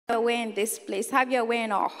your way in this place. Have your way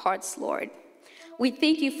in our hearts, Lord. We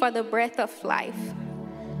thank you for the breath of life.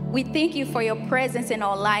 We thank you for your presence in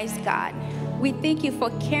our lives, God. We thank you for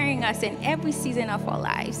carrying us in every season of our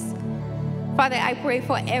lives. Father, I pray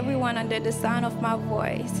for everyone under the sound of my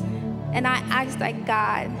voice. And I ask that,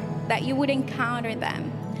 God, that you would encounter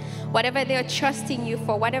them. Whatever they're trusting you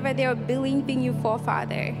for, whatever they're believing you for,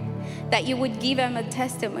 Father, that you would give them a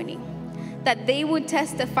testimony. That they would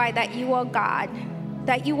testify that you are God,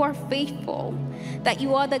 that you are faithful, that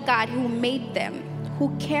you are the God who made them,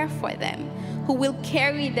 who care for them, who will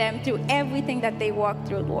carry them through everything that they walk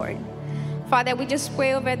through, Lord. Father, we just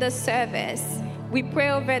pray over the service. We pray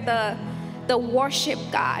over the worship,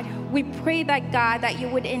 God. We pray that, God, that you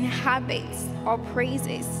would inhabit our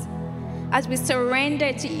praises as we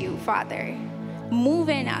surrender to you, Father. Move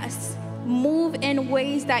in us. Move in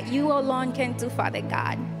ways that you alone can do, Father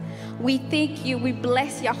God. We thank you. We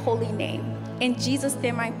bless your holy name. In Jesus'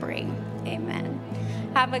 name I pray. Amen.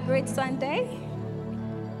 Have a great Sunday.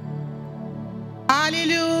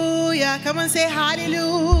 Hallelujah. Come on, say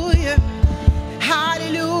hallelujah.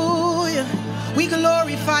 Hallelujah. We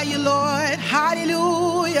glorify you, Lord.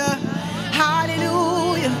 Hallelujah.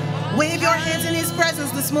 Hallelujah. Wave your hands in his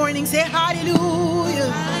presence this morning. Say hallelujah.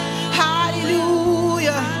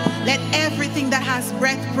 Hallelujah. Let everything that has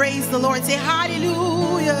breath praise the Lord. Say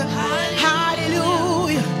hallelujah.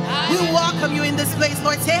 Hallelujah. We welcome you in this place,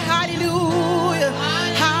 Lord. Say hallelujah.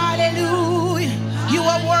 Hallelujah. You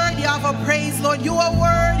are worthy of our praise, Lord. You are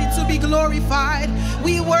worthy to be glorified.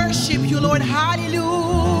 We worship you, Lord.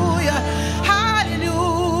 Hallelujah.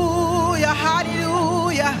 Hallelujah.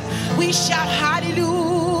 Hallelujah. We shout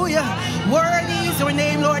hallelujah. Worthy is your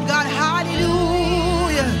name, Lord God.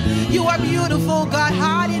 Hallelujah. You are beautiful, God.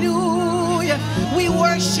 Hallelujah. We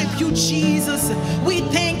worship you, Jesus. We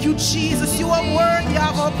thank you, Jesus. You are worthy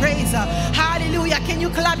of our praise. Hallelujah. Can you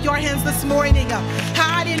clap your hands this morning?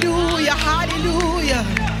 Hallelujah. Hallelujah.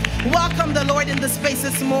 Welcome the Lord in the space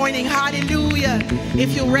this morning. Hallelujah.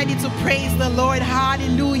 If you're ready to praise the Lord,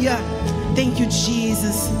 hallelujah. Thank you,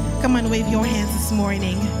 Jesus. Come on, wave your hands this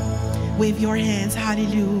morning. Wave your hands.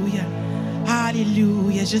 Hallelujah.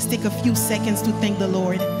 Hallelujah. Just take a few seconds to thank the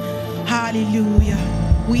Lord. Hallelujah.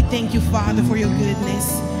 We thank you, Father, for your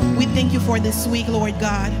goodness. We thank you for this week, Lord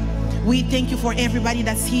God. We thank you for everybody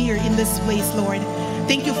that's here in this place, Lord.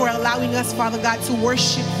 Thank you for allowing us, Father God, to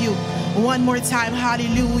worship you one more time.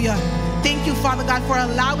 Hallelujah. Thank you, Father God, for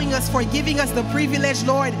allowing us, for giving us the privilege,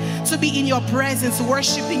 Lord, to be in your presence,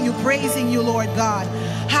 worshiping you, praising you, Lord God.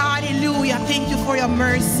 Hallelujah. Thank you for your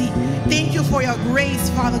mercy. Thank you for your grace,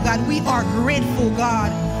 Father God. We are grateful,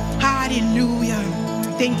 God. Hallelujah.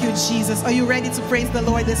 Thank you, Jesus. Are you ready to praise the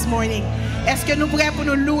Lord this morning? Est-ce que nous prêts pour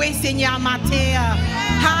nous louer Seigneur matin?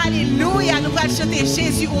 Hallelujah. Nous allons chanter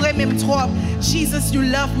Jésus ou même trop. Jesus, you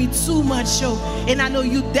love me too much. And I know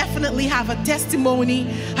you definitely have a testimony.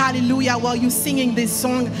 Hallelujah. While you're singing this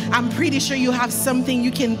song, I'm pretty sure you have something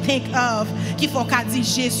you can think of. Qu'il faut qu'a dit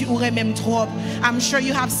Jésus ou même trop. I'm sure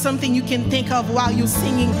you have something you can think of while you're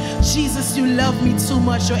singing Jesus, you love me too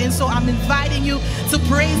much. And so I'm inviting you to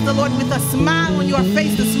praise the Lord with a smile on your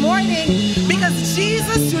face this morning, because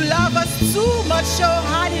Jesus, you love us too much.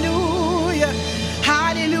 Hallelujah.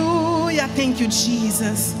 Hallelujah. Thank you,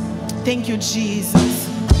 Jesus. Thank you, Jesus.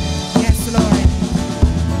 Yes, Lord.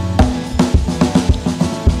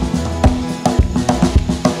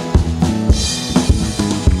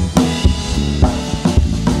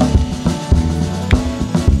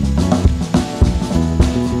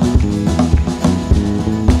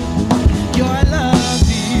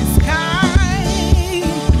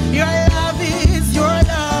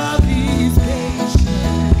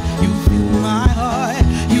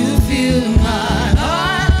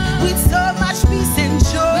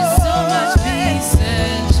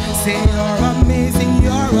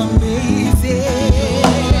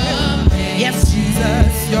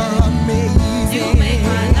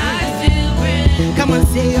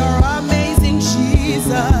 Say you're amazing,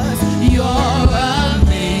 Jesus. You're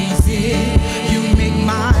amazing. You make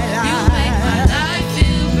my life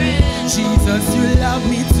feel great. Jesus, you love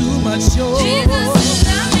me too much. Oh. Jesus,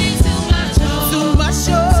 you love me too much. Oh. Too much.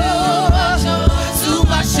 Oh. Too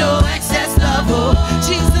much. Oh. Excess love. Oh.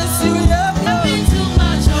 Jesus, you love me too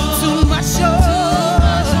much. Oh. Too much. Oh.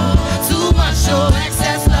 Too much. Oh.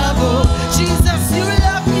 Excess love. Oh. Jesus, you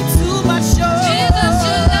love me too much. Oh. Jesus,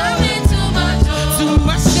 you love me too much. Oh. Too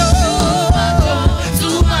much.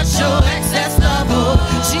 Excess love, oh.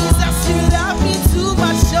 Jesus, you love me too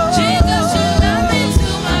much, oh. Jesus, you love me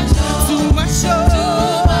too much, oh. Too much, oh.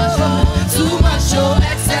 Too much, oh.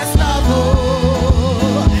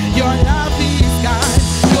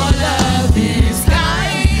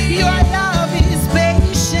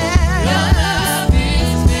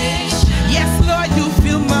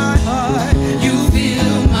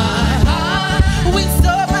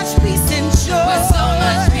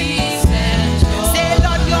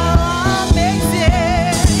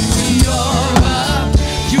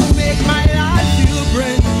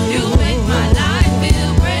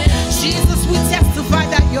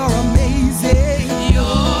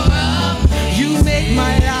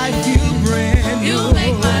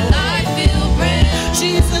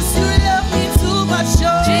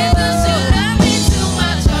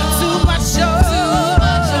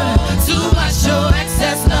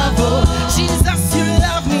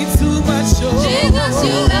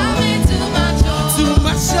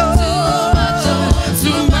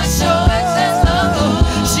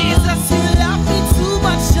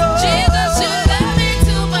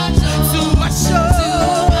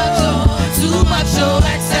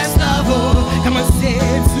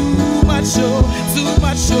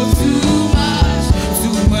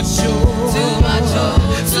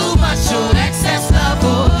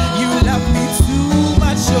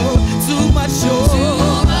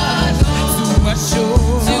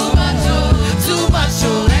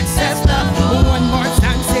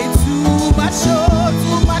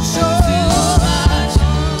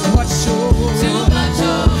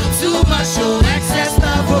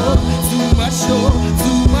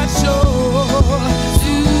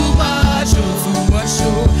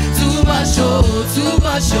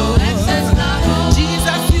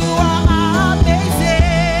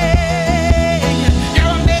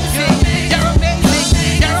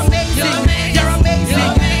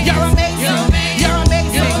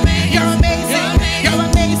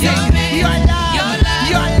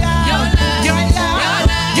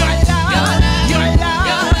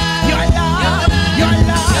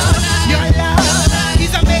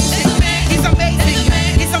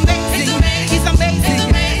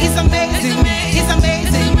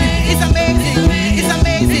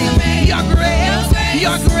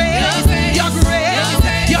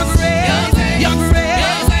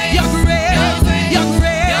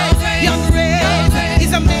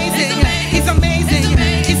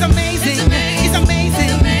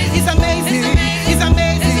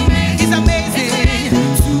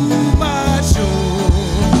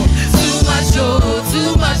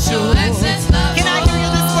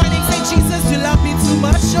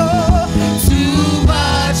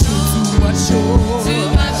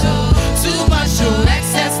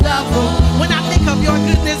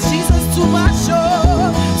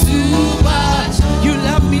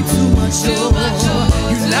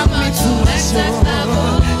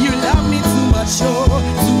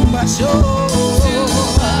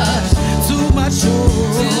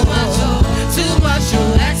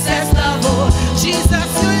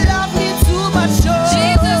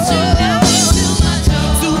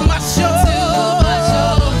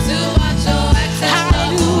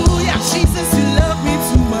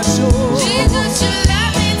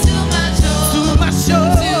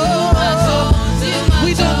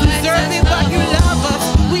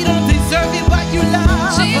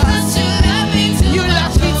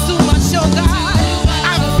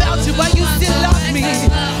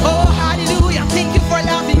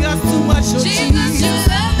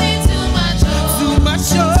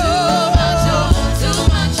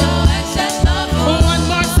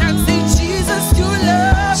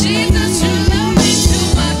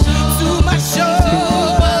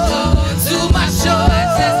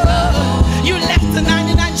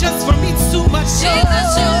 Jesus,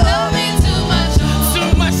 you love me too much. Too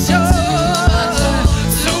much, too much,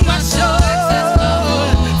 too much, too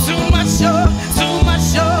much, too much,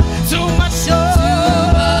 too much,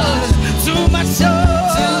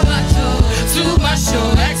 too much,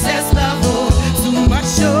 excess love, too much,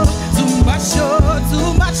 too much, too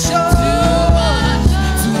much, too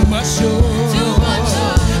much,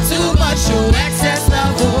 too much, excess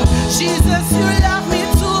love. Jesus, you love me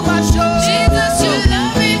too much. Jesus, you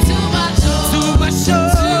love me too much. Too much, too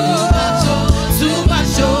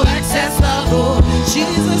much, excess love.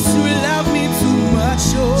 Jesus, you love me too much.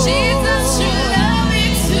 Jesus, you love me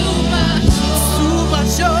too much. Too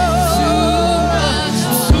much, too much,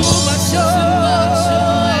 too much, too much, too much.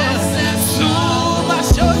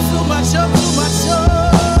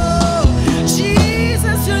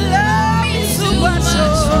 Jesus, you love me too much.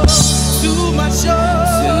 Too much.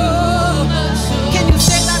 Can you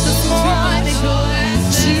say that this morning?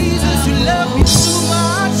 Jesus, you love me too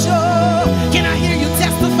much. Can I hear you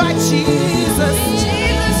testify, Jesus?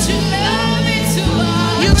 Jesus, you love me too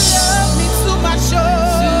much. You love me too much.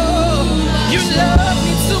 You love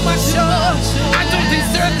me too much. I don't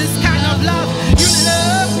deserve this kind of love. You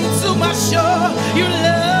love me too much. You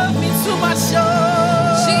love me too much.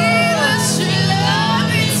 Jesus, you love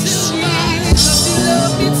me too much. Jesus, you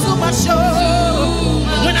love me too much.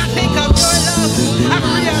 When I think of your love, I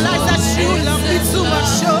realize that you love me too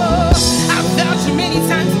much. I've felt you many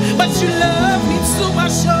times, but you love me too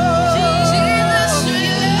much. Jesus,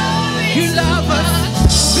 you love us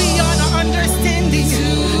beyond our understanding.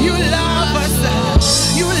 You love us.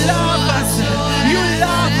 You love us. You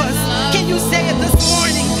love us. Can you say it this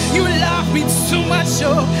morning? You love me too much.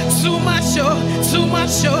 Too much. Too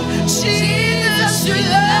much. Jesus, you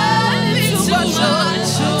love me too much.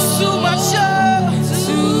 Too much.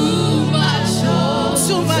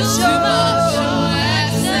 Too much,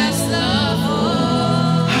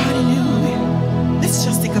 hallelujah. Let's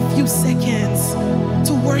just take a few seconds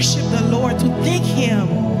to worship the Lord, to thank Him.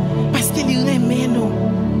 Parce qu'il remet nous.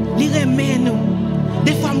 Il remet nous.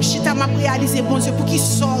 Des fois, je suis réalisé, bon Dieu, pour qu'il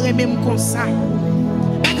sorte même comme ça.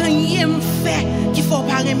 Pas rien me fait qu'il faut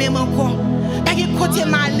pas même encore. Pas de côté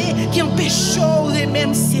malé qui empêche de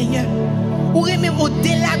même Seigneur. Ou même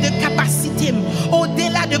au-delà de capacité,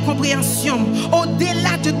 au-delà de compréhension,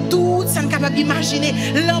 au-delà de tout ce qu'on est capable d'imaginer,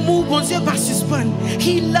 l'amour, bon Dieu, va suspendre.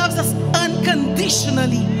 He loves us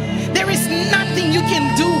unconditionally. There is nothing you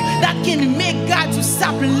can do that can make God to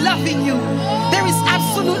stop loving you. There is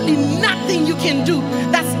absolutely nothing you can do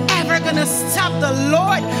that's ever going to stop the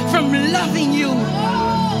Lord from loving you.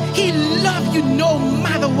 He loves you no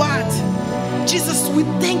matter what. Jesus, we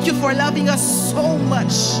thank you for loving us so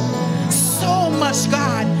much. So much,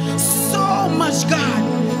 God. So much, God.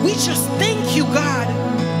 We just thank you, God.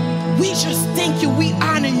 We just thank you. We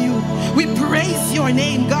honor you. We praise your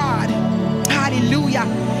name, God. Hallelujah.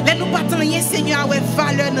 Let nous pas tenir, Seigneur, avec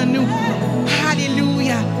valeur dans nous.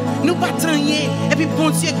 Hallelujah. Nous pas tenir. Et puis, bon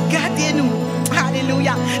Dieu, gardez-nous.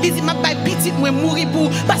 Hallelujah. Il dit, ma petite, moi mourir pour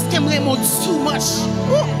parce qu'elle m'aime too much.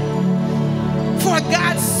 For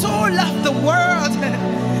God so loved the world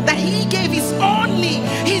that He gave His only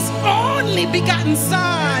begotten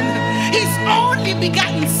Son. His only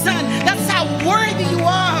begotten Son. That's how worthy you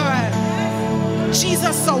are.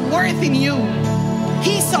 Jesus so worth in you.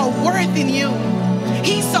 He's so worth in you.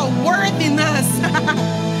 He's so worth in us.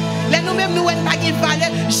 Let nous même nous pas de valeur.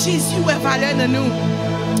 Jésus est valeur de nous.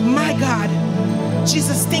 My God.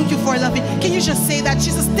 Jesus, thank you for loving. Can you just say that?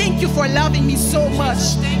 Jesus, thank you for loving me so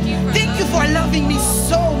much. Thank you for loving me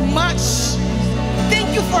so much.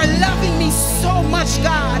 Thank you for loving me so much,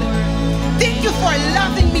 God. Thank you for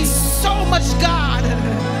loving me so much, God.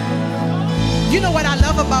 You know what I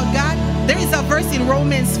love about God? There is a verse in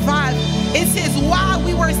Romans 5. It says, while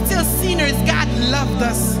we were still sinners, God loved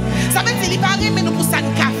us. Ça veut dire, il pas aimer nous pour ça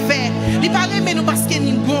nous qu'a fait. Il pas aimer nous parce qu'il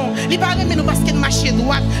est bon. Il pas aimer nous parce qu'il marche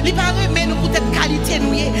droite. Il pas aimer nous pour cette qualité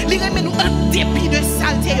nous. Il aime nous en dépit de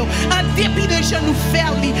saleté, en dépit de je nous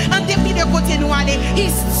faire, en dépit de côté nous aller. He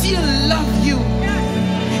still loves you.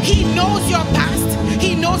 He knows your past.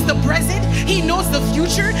 He knows the present. He knows the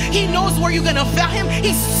future. He knows where you're gonna fail Him.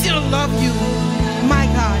 He still loves you. My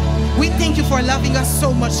God, we thank you for loving us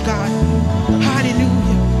so much, God.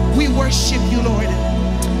 Hallelujah. We worship you, Lord.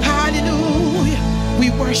 Hallelujah. We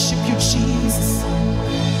worship you, Jesus.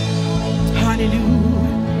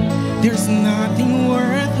 Hallelujah. There's nothing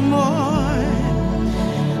worth more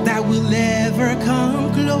that will ever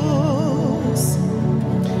come close.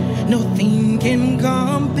 Nothing can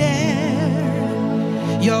compare.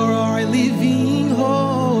 You're our living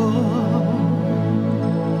hope.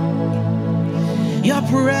 Your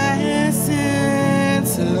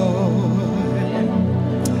presence, Lord.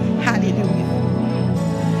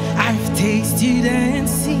 tasted and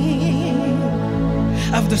seen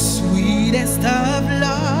of the sweetest of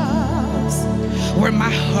loves, where my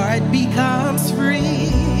heart becomes free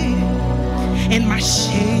and my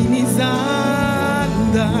shame is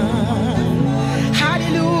undone.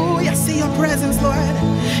 Hallelujah. See your presence, Lord.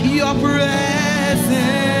 Your presence,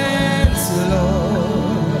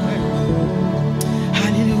 Lord.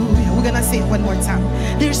 Hallelujah. We're gonna say it one more time.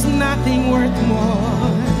 There's nothing worth more.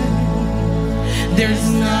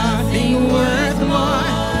 There's nothing worth more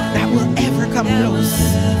that will ever come close.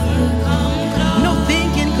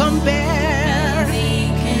 Nothing can compare.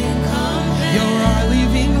 You're our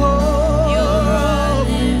living hope.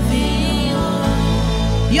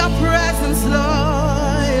 Your presence,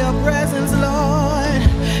 Lord. Your presence, Lord.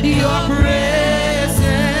 Your presence,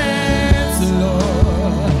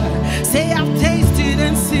 Lord. Say, I've tasted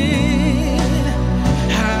and seen.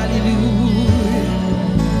 Hallelujah.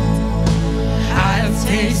 I've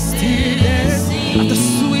tasted and seen of the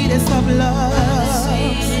sweetest of love,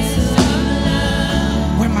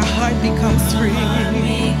 where my heart becomes free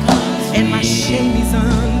and my shame is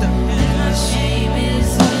undone.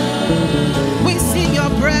 We see your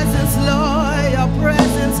presence, Lord, your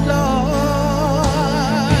presence, Lord.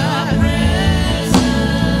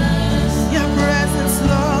 Your presence,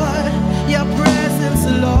 Lord, your presence,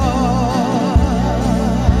 Lord.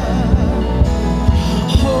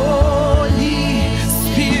 Holy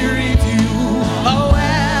Spirit, you are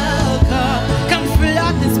welcome. Come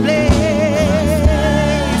flood this place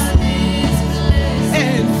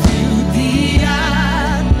and fill the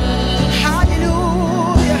atmosphere.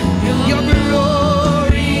 Hallelujah. Your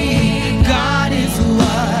glory, God.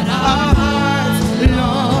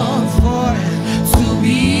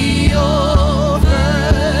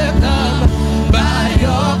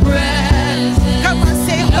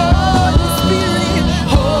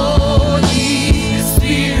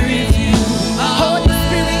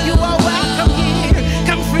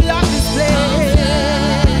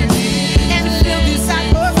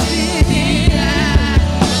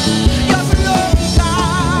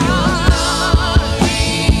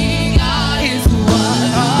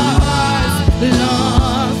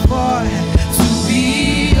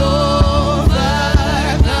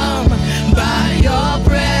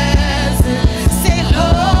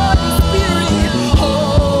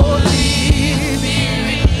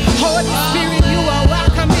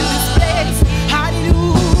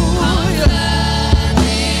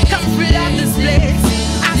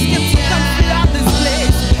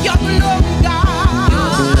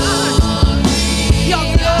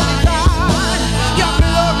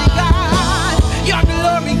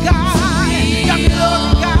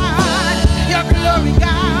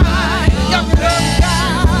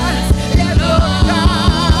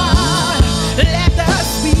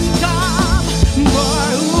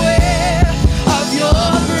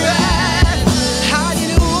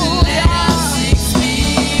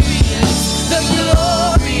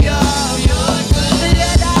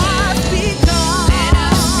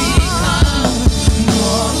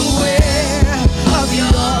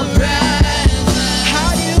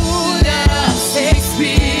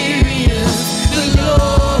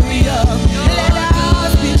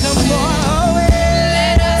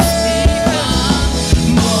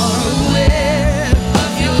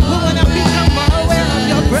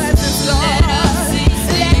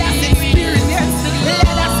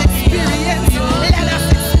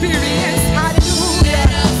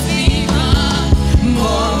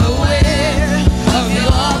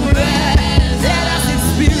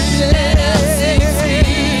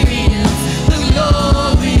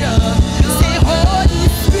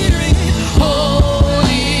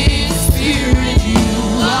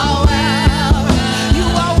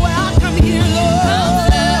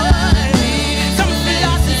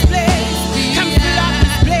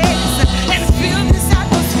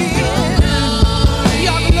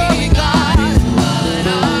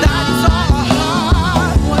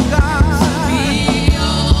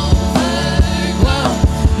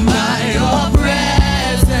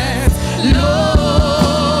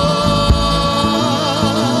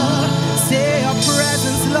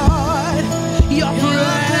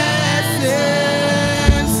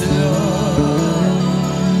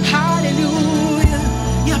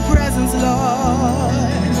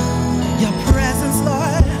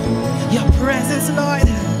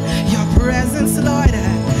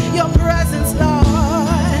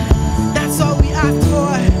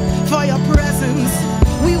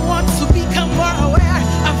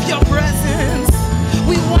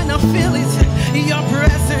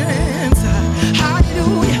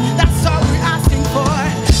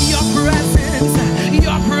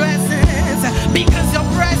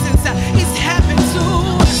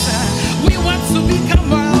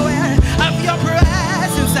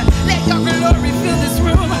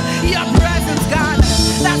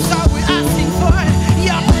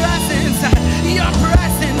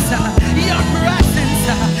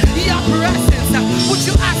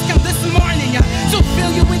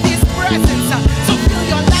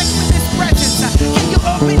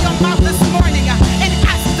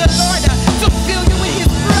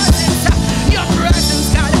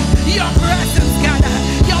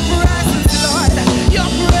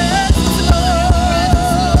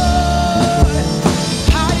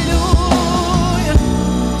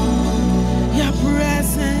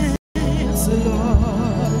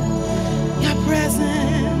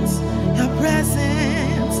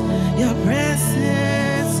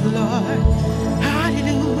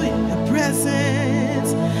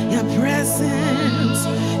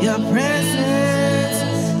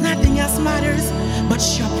 Nothing else matters but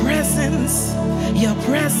your presence, your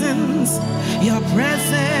presence, your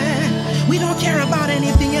presence. We don't care about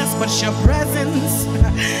anything else but your presence,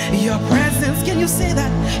 your presence. Can you say that?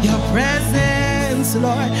 Your presence,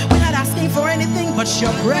 Lord. We're not asking for anything but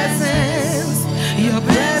your presence, your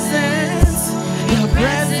presence, your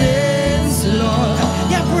presence, Lord.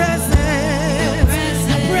 Your presence,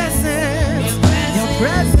 your presence, your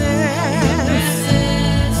presence,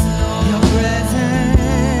 your presence,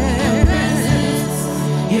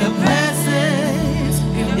 your presence,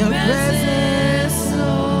 your presence,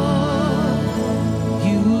 Lord.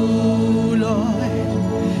 You, Lord,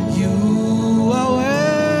 you are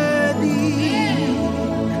worthy,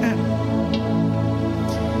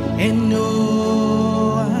 and no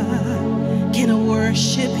one can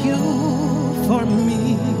worship you for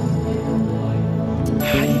me.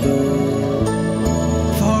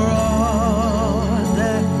 For all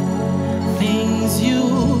the things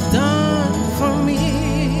you've done for me.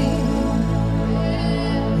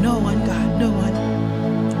 No one, God, no one,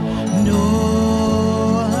 no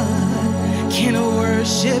one can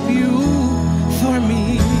worship you for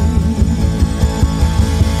me.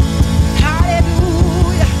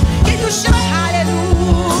 Hallelujah. Can you shout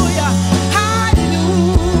hallelujah?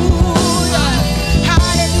 Hallelujah.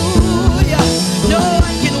 Hallelujah. No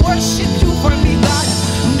one can worship you for me, God.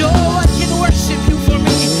 No one can worship you for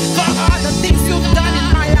me. For all the things you've done in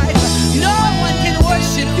my life, no one can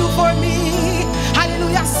worship you for me.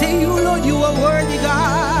 Hallelujah. Say you, Lord, you are worthy,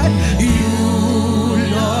 God. You,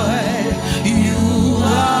 Lord, you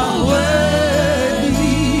are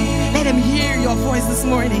worthy. Let him hear your voice this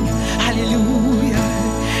morning. Hallelujah.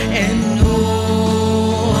 And no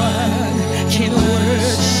one can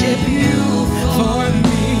worship you for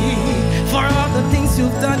me. For all the things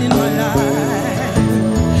you've done in my life,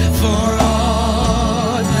 for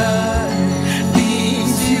all the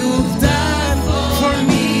things you've done for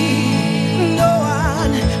me. No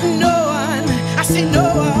one, I say no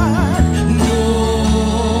one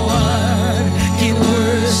can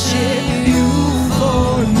worship you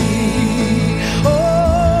for me.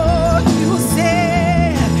 Oh, you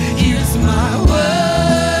say, here's my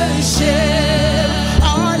worship,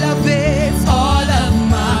 all of it, all of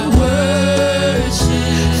my worship.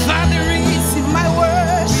 Father,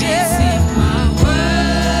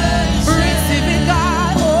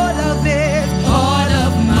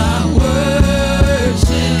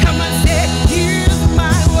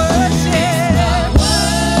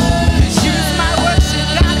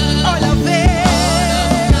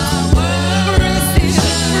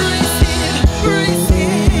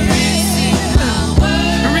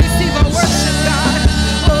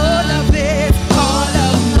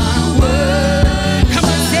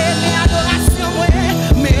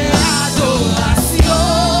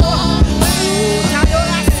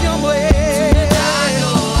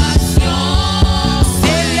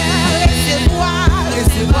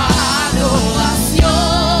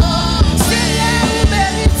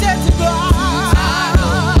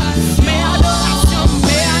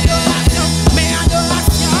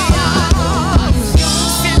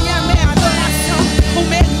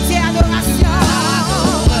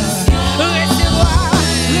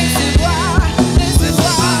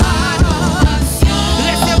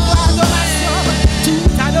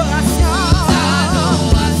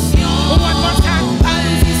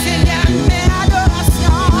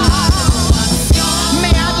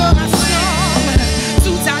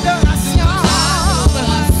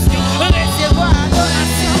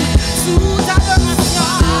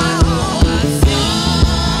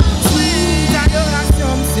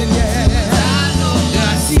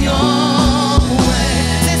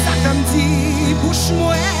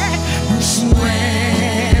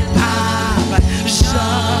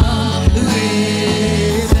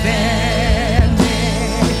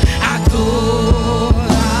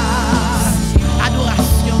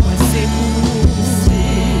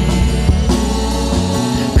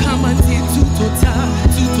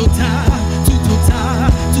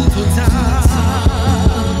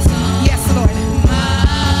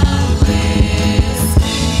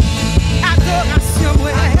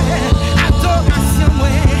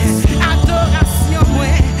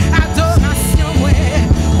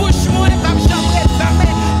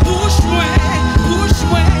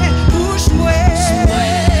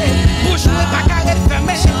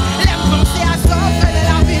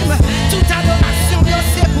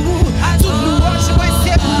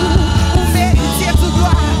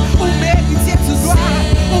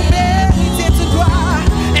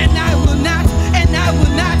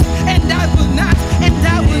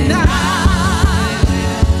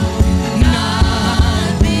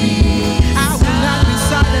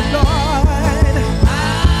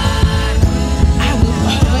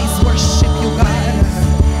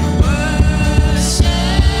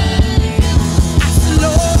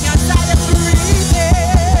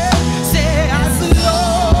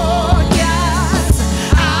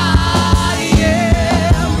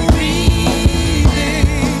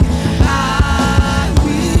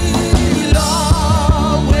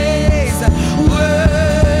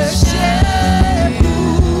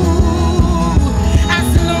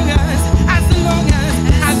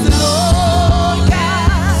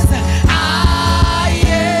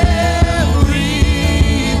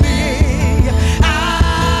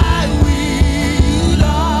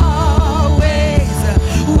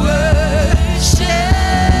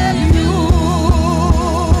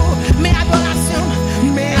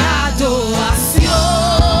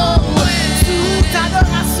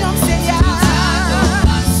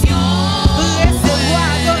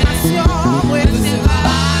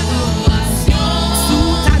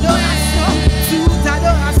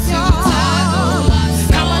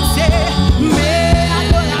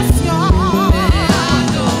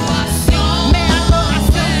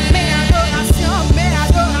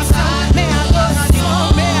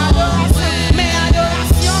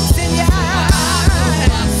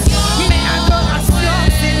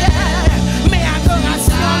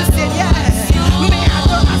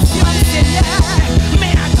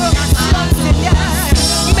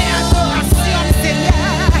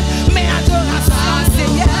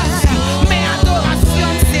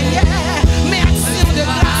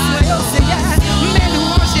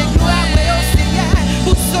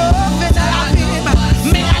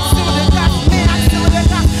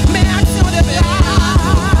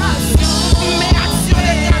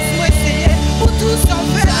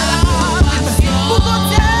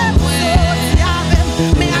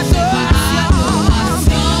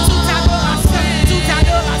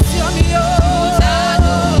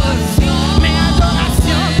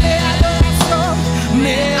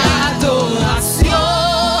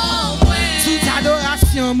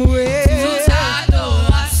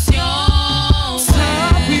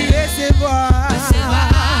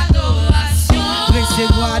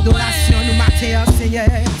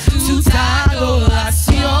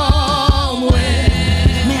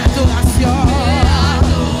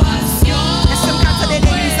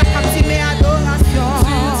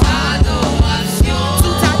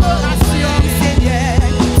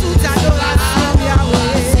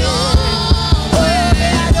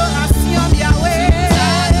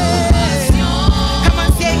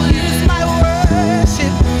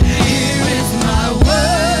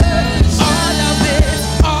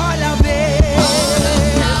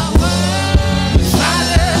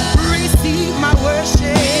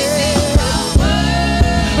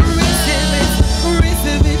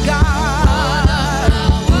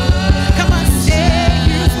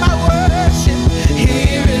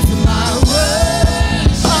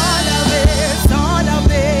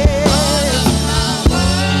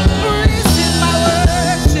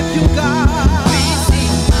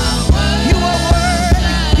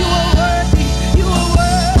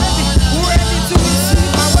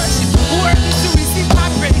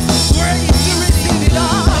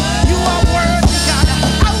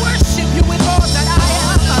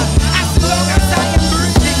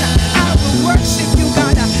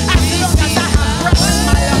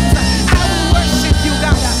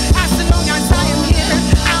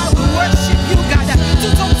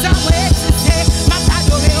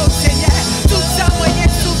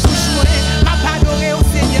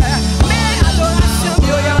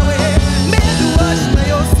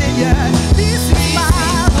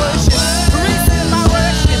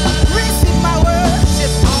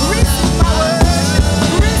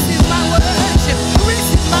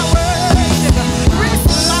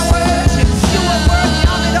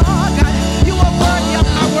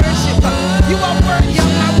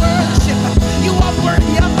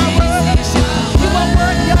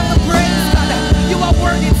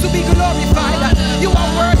 to be glorified. You are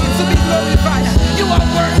worthy to be glorified. You are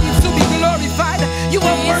worthy to be glorified. You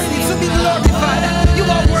are worthy to be glorified. You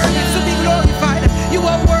are worthy to be glorified. You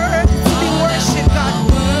are worthy to be worshipped, God.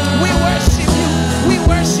 We worship you. We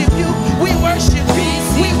worship you. We worship you.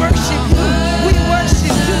 We worship you. We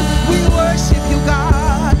worship you. We worship you,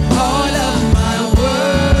 God. All of my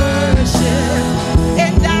worship.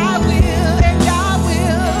 And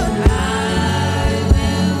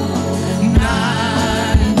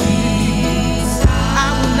I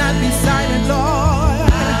will not be silent,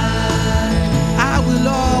 Lord. I will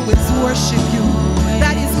always worship you.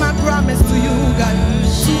 That is my promise to you, God.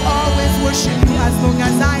 To always worship you as long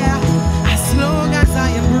as I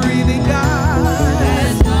am breathing, God.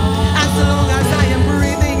 As long as I am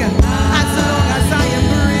breathing, as long as I am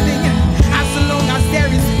breathing, as long as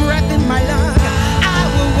there is breath in my lung, I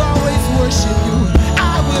will always worship you.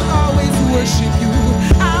 I will always worship you.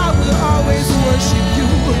 I will always worship you.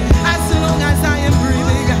 As long as I am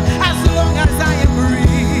breathing, as long as I am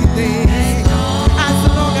breathing, as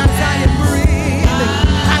long as I am breathing,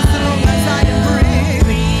 as long as I am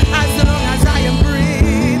breathing, as long as I am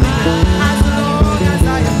breathing, as long as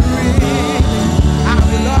I am breathing, I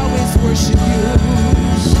will always worship you.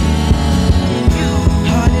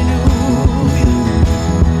 Hallelujah.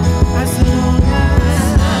 As long as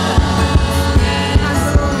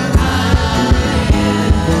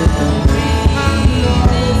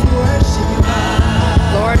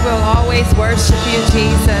Lord, we'll always worship you,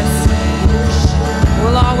 Jesus.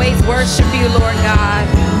 We'll always worship you, Lord God.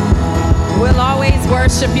 We'll always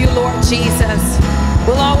worship you, Lord Jesus.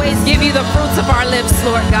 We'll always give you the fruits of our lips,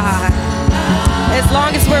 Lord God. As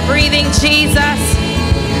long as we're breathing, Jesus,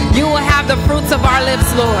 you will have the fruits of our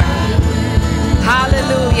lips, Lord.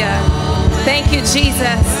 Hallelujah. Thank you,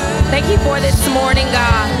 Jesus. Thank you for this morning,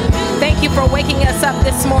 God. Thank you for waking us up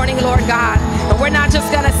this morning, Lord God. And we're not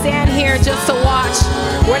just going to stand here just to watch.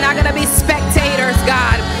 We're not going to be spectators,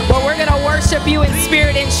 God. But we're going to worship you in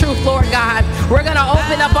spirit and truth, Lord God. We're going to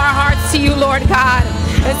open up our hearts to you, Lord God.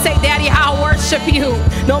 And say, Daddy, I'll worship you.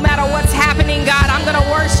 No matter what's happening, God, I'm going to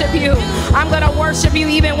worship you. I'm going to worship you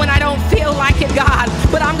even when I don't feel like it, God.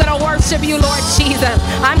 But I'm going to worship you, Lord Jesus.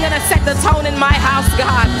 I'm going to set the tone in my house,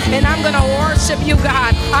 God. And I'm going to worship you,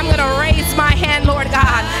 God. I'm going to raise my hand, Lord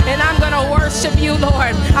God. And I'm going to worship you,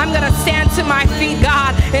 Lord. I'm going to stand to my feet,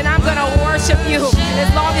 God. And I'm going to worship you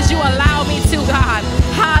as long as you allow me to, God.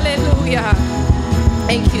 Hallelujah.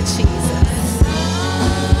 Thank you, Jesus.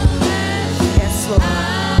 Yes, Lord.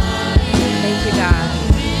 Thank you,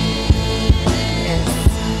 God. Yes.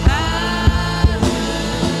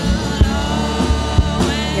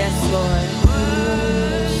 Yes, Lord.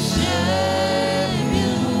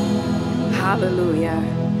 Hallelujah.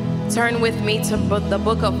 Turn with me to the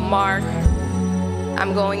book of Mark.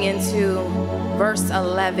 I'm going into verse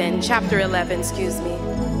 11, chapter 11, excuse me.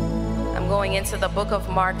 I'm going into the book of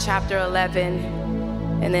Mark, chapter 11,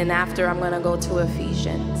 and then after I'm going to go to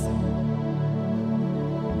Ephesians.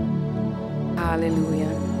 Hallelujah.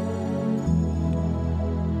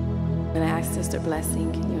 I'm going to ask Sister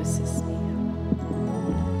Blessing, can you assist me?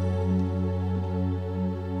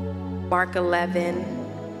 Mark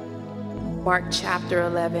 11, Mark chapter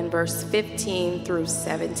 11, verse 15 through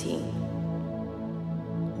 17.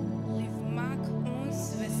 Marc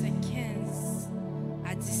 11, verset 15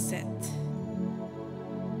 à 17.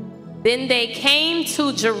 Then they came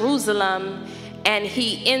to Jerusalem, and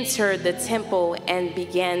he entered the temple and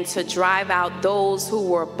began to drive out those who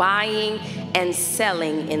were buying and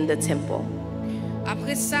selling in the temple.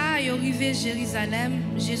 Après ça, yo rivé Jérusalem,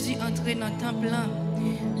 Jésus entré dans le temple.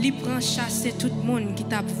 Li prend chasser tout le monde qui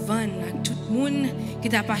t'a vendre, tout le monde qui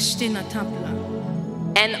t'a acheté dans le temple.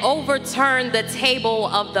 And overturned the table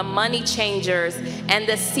of the money changers and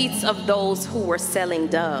the seats of those who were selling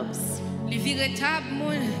doves. Li vire table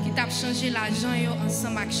monde qui t'a changé l'argent yo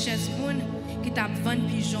ensemble avec chaise monde qui t'a vendre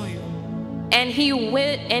pigeon yo. And he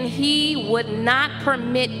would not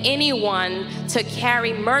permit anyone to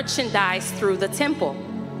carry merchandise through the temple.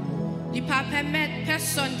 Li pa permettre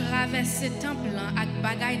personne traverser temple ak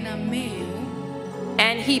bagay nan main yo.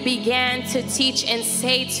 And he began to teach and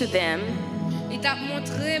say to them, Li t'a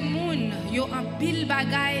montré moun yo en pile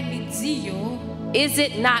bagay li di yo. is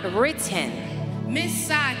it not written, Mais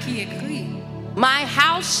ça qui écrit. my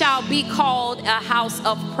house shall be called a house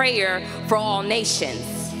of prayer for all nations?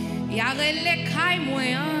 Y a relè kay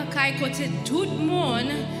mwen, kay kote tout moun,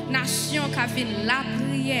 nation ka vin la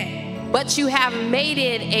prière. But you have made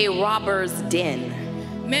it a robber's den.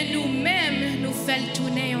 Mais nous-mêmes, nous faisons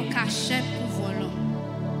tourner un cachet pour voler.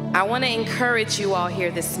 I want to encourage you all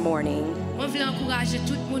here this morning Moi, je veux encourager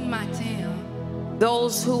tout le monde matin.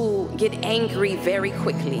 Those who get angry very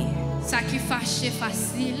quickly. Ça qui fâché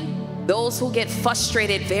facile, Those who get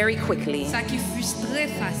frustrated very quickly. ça qui frustré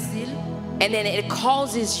facile, And then it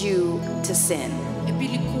causes you to sin. et puis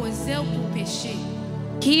il cause pour pécher.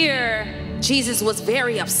 Here, Jesus was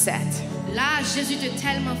very upset. Là, Jésus était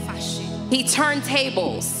tellement fâché. He turned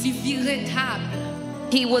tables. Il virait table.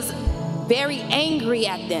 He was very angry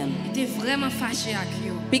at them Il était vraiment fâché avec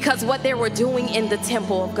eux. because what they were doing in the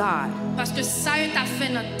temple of God. Parce que ça il t'a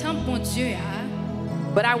fait dans le temple bon Dieu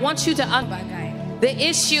But I want you to bagay. the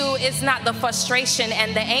issue is not the frustration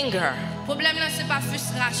and the anger. Problème là c'est pas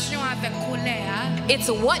frustration avec colère. It's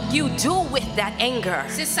what you do with that anger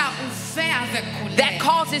C'est ça ou fait avec that colère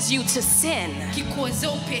causes you to sin. qui cause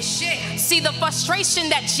au péché. See, the frustration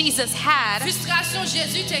that Jesus had Frustration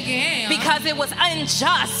Jésus te gagné. because it was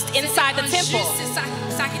unjust inside the temple.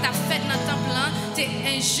 C'est ça qui t'a fait dans le temple là, c'est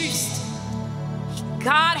injuste.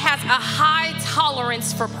 God has a high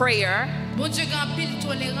tolerance for prayer Bon Dieu grand pile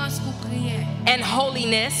tolérance pour prière and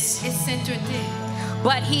holiness, et sainteté.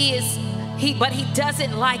 but he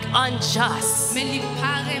doesn't like unjust. Mais il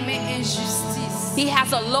pas aimer injustice. He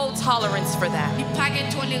has a low tolerance for that. Il pas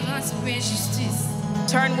de tolérance pour injustice.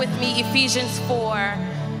 Turn with me Ephesians 4,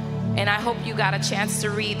 and I hope you got a chance to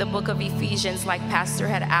read the book of Ephesians like Pastor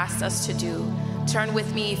had asked us to do. Turn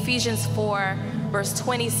with me Ephesians 4, verse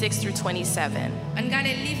 26 through 27. On regarde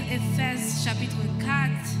le livre Éphèse chapitre 4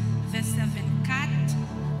 verset 24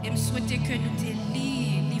 et me souhaiter que nous te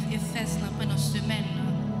lire livre Éphèse là pendant semaine là.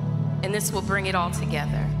 And this will bring it all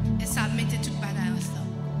together. Et ça mette toute bagaille ensemble.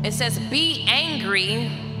 It says, "Be angry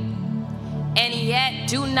and yet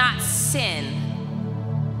do not sin.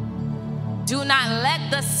 Do not let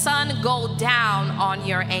the sun go down on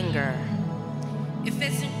your anger."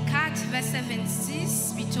 Éphésiens 4 verset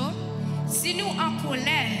 26 plutôt. Si nous en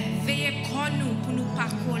colère, veillez comme nous pour nous pas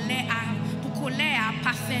colère pour colère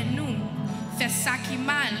pas faire nous faire ça qui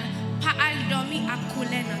mal, pas al dormir à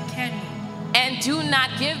colère dans cœur nous. And do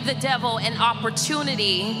not give the devil an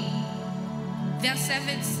opportunity Verset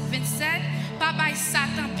 27, pas by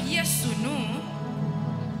Satan pied sous nous,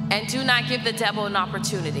 and do not give the devil an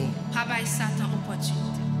opportunity. pas by Satan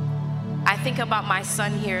opportunité. I think about my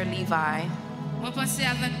son here, Levi. Moi penser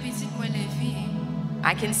avec petit moi Lévi.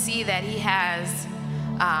 I can see that he has,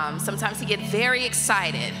 sometimes he gets very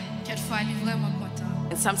excited, Quelquefois il est vraiment content.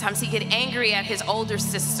 and sometimes he gets angry at his older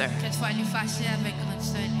sister, Quelquefois il est fâché avec grande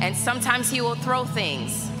sœur. and sometimes he will throw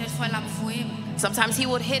things. Quelquefois il a voué. Sometimes he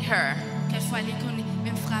would hit her. Quelquefois il connaît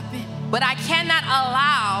même frappé. But I cannot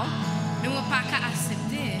allow Mais moi pas qu'à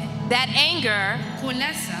accepter that anger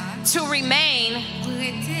colère ça to remain pour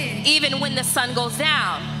rester even when the sun goes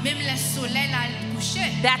down. même le soleil là il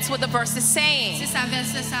coucher. That's what the verse is C'est saying. ça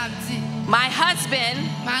verset ça dit. My husband,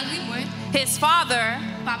 Mari moi, his father,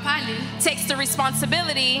 papa lui takes the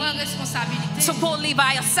responsibility prend responsabilité to pull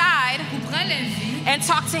Levi aside pour prendre Lévi. and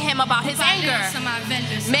talk to him about his Parler anger, ensemble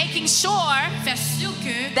avec le making sure faire sûr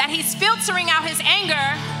que that he's filtering out his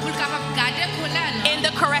anger pour capable garder colère là in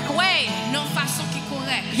the correct way. non façon qui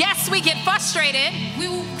correcte. Yes, we get frustrated. Oui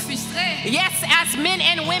ou frustré. Yes, as men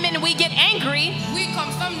and women, we get angry, Oui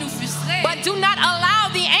comme femme nous frustré. but do not allow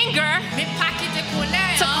the anger Mais pas quitter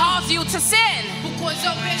colère to hein, cause you to sin. pour causer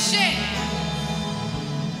au péché.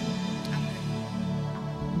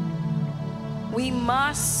 We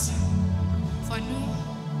must Faut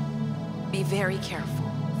nous be very careful.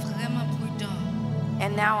 vraiment prudent.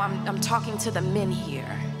 And now I'm talking to the men here,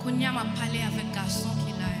 Kounya m'a parlé avec garçon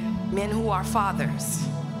qui là, men who are fathers,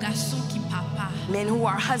 garçon qui papa, men who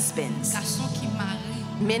are husbands, garçon qui mari,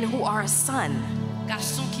 men who are a son,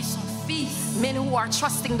 garçon qui sont fils, men who are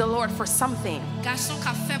trusting the Lord for something. garçon qui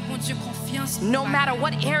a fait bon Dieu confiance. pour No bagay. matter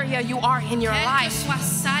what area you are in your Quel que life, soit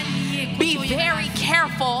ça lié, be côté very la vie.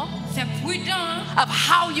 careful Fais prudent of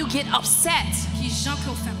how you get upset qui gens qui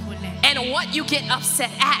ont fait colère and what you get upset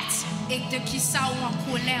at et de qui ça ou en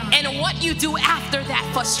colère and what you do after that et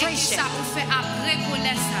qui frustration. ça ou fait après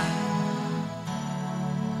colère ça.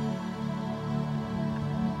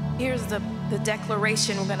 Here's the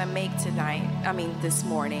declaration we're going to make tonight, this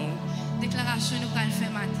morning. Déclaration nous va le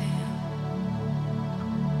faire matin.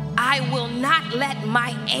 I will not let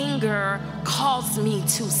my anger cause me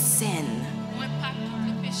to sin. Moi pas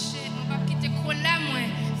quitter péché, moi pas quitter colère moi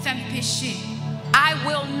faire péché. I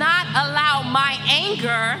will not allow my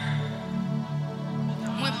anger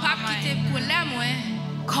Moi pas quitter colère moi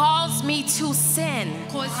cause me to sin.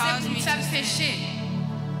 causer pour faire péché.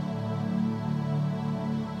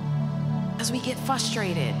 As we get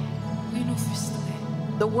frustrated, Oui nous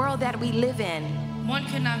frustrés. the world that we live in, Monde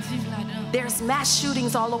que nous vivons là-dedans. there's mass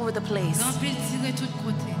shootings all over the place. Grand pile tirer tout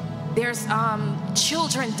côté. There's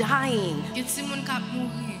children dying. Gen ti moun kap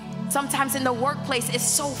mouri. Sometimes in the workplace, it's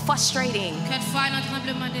so frustrating. Quelquefois nan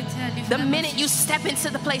tremblement de terre, li The vraiment minute you step into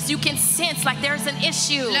the place, you can sense like there's an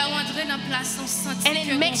issue. Là ou entre nan place, on senti And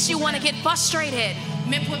que it makes you want to get frustrated.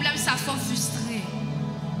 Mais problème ça faut frustrer.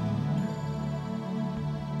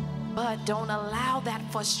 But don't allow that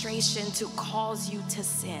frustration to cause you to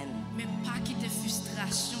sin. Mais pas quitter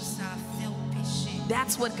frustration ça fait au péché.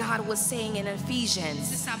 That's what God was saying in C'est Ephesians.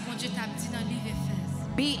 ça bon Dieu t'a dit dans livre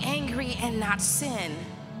Éphèse. Be angry and not sin.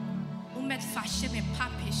 Ou mettre fâché mais pas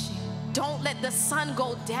péché. Don't let the sun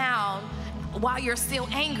go down while you're still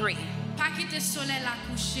angry. Pas quitter soleil la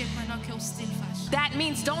coucher pendant que vous still fâché. That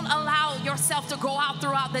means don't allow yourself to go out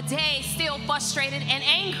throughout the day still frustrated and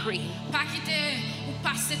angry. Pas quitter ou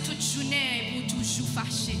passer toute journée pour toujours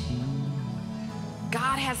fâché.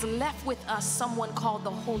 God has left with us someone called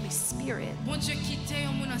the Holy Spirit. Bon Dieu quitte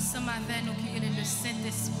un monde ensemble avec nous qui est le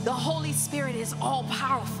Saint-Esprit. The Holy Spirit is all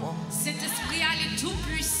powerful, Saint-Esprit il est tout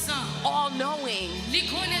puissant. all knowing. Il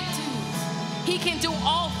connaît tout. He can do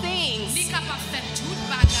all Il things. est capable de faire toute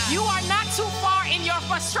bagarre. You are not too far in your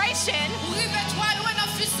frustration. Ou rive-toi loin dans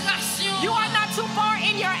frustration. You are not too far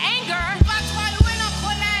in your anger Pas toi loin dans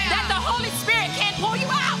colère. that the Holy Spirit can't pull you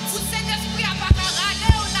out. Ou Saint-Esprit a pas qu'à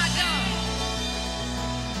râler ou nadan.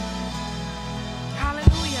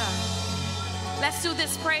 Hallelujah. Let's do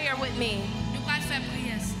this prayer with me. Nous allons faire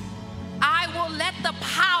prière. I will let the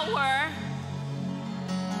power.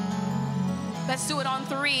 Let's do it on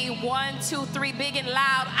 3. 1, 2, 3, big and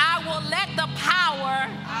loud. I will let the power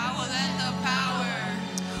I will let the power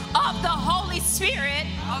of the Holy Spirit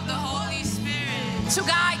of the Holy Spirit to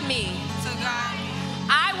guide me. to guide me.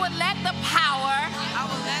 I will let the power I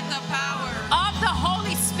will let the power of the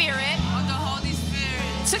Holy Spirit of the Holy Spirit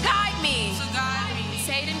to guide me. to guide me.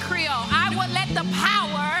 Say it in Creole. I will let the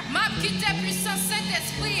power M'a quitte puissant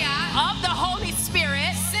Saint-Esprit of the Holy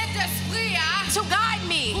Spirit Saint-Esprit to guide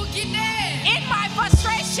me pour guider in my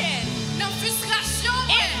frustration, dans frustration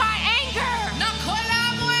in my anger, dans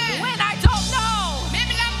colère moi. when I don't know, Même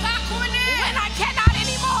l'aime pas when connaître. I cannot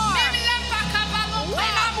anymore, Même l'aime pas capable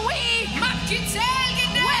when I'm weak, m'a quitté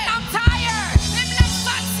guider. when I'm tired, Même l'aime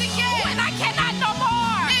fatigué. when I cannot no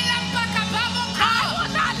more. Même l'aime pas capable I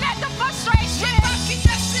will not let the frustration pas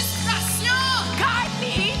quitter frustration. guide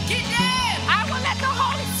me. Guider. I will let the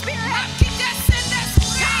Holy M'a Spirit quitté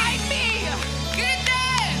Saint-Esprit. guide me,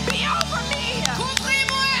 Guider. be over me.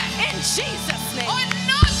 Couvris-moi. In Jesus' Au name.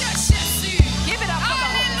 nom de Jésus. Give it up for the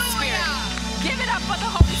Holy Alléluia. Spirit. Give it up for the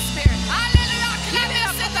Holy Spirit. Alléluia. Give it Clamez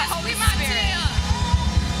up for the Holy Saint-Esprit Spirit.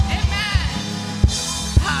 matin. Amen.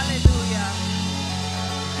 Hallelujah.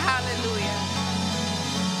 Hallelujah.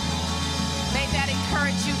 May that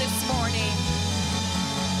encourage you this morning.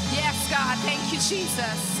 Yes, God. Thank you,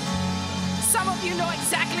 Jesus. Some of you know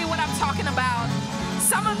exactly what I'm talking about.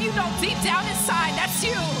 Some of you know deep down inside, that's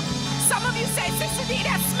you. Some of you say, Sister D,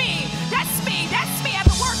 that's me. That's me. That's me at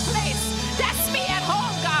the workplace. That's me at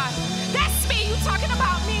home, God. That's me. You talking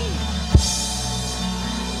about me.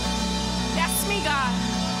 That's me, God.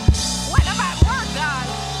 When I'm at work, God.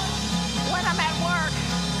 When I'm at work.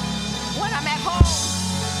 When I'm at home.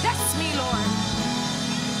 That's me, Lord.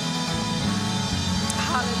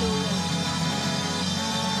 Hallelujah.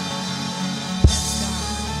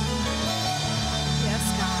 Yes,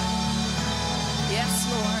 God. Yes,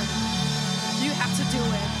 Lord. You have to do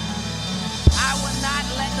it. I will not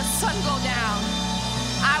let the sun go down.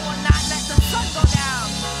 I will not let the sun go down.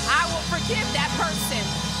 I will forgive that person.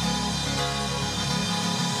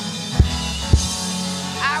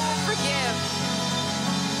 I will forgive.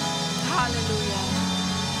 Hallelujah.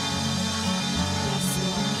 Yes,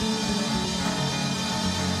 Lord.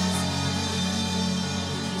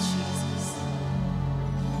 Thank you, Jesus.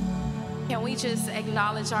 Can we just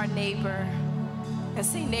acknowledge our neighbor and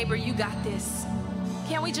say, neighbor, you got this?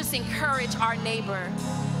 Can we just encourage our neighbor?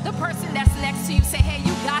 The person that's next to you, say, hey,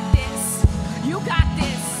 you got this. You got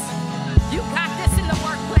this. You got this in the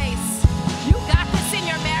workplace. You got this in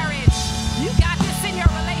your marriage. You got this in your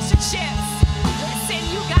relationships. Listen,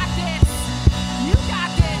 you got this. You got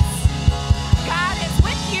this. God is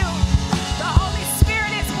with you. The Holy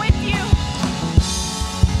Spirit is with you.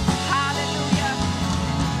 Hallelujah.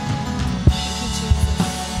 Thank you,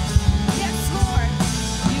 Jesus. Yes, Lord.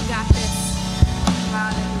 You got this.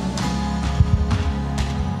 Hallelujah.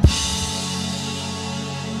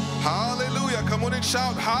 Hallelujah. Come on and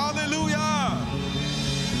shout hallelujah.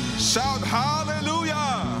 Shout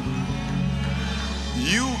hallelujah.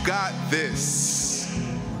 You got this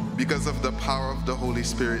because of the power of the Holy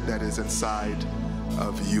Spirit that is inside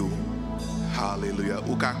of you. Hallelujah.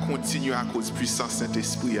 Ou ka continue à cause puissance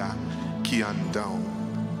Saint-Esprit qui en dedans.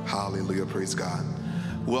 Hallelujah, praise God.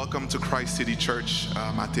 Welcome to Christ City Church.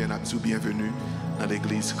 Matin à bienvenue dans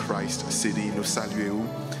l'église Christ City. Nous saluons.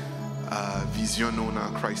 Vision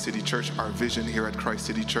dans Christ City Church. Our vision here at Christ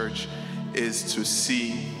City Church is to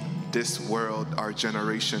see this world, our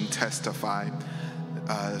generation, testify.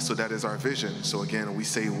 So that is our vision. So again, we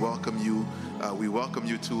say welcome you. We welcome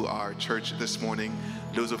you to our church this morning.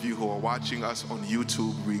 Those of you who are watching us on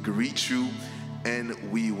YouTube, we greet you and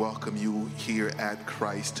we welcome you here at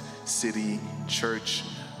Christ City Church.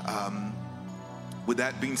 With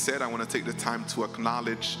that being said, I want to take the time to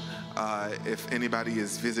acknowledge if anybody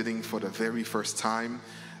is visiting for the very first time.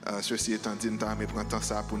 Ceci étant dit, mais prenons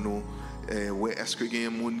ça pour nous. Est-ce que il y a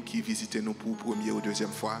des gens qui visitent nous pour première ou deuxième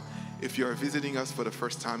fois? If you are visiting us for the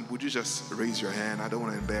first time, would you just raise your hand? I don't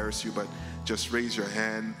want to embarrass you, but just raise your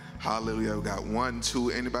hand. Hallelujah. We got 1, 2.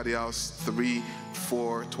 Anybody else? 3,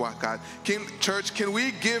 4, 4. Church, can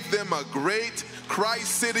we give them a great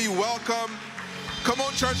Christ City welcome? Come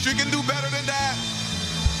on, church, you can do better than that.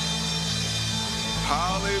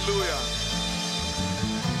 Hallelujah.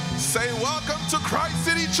 Say welcome to Christ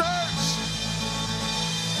City Church.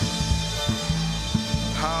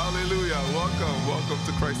 Hallelujah. Welcome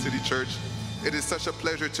to Christ City Church. It is such a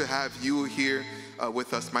pleasure to have you here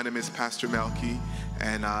with us. My name is Pastor Melky,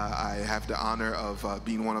 and I have the honor of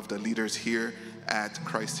being one of the leaders here at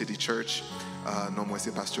Christ City Church. Non, moi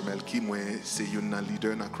c'est Pastor Melky, moi c'est un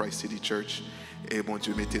leader dans Christ City Church. Et bon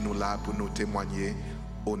Dieu, mettez-nous là pour nous témoigner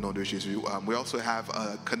au nom de Jésus. We also have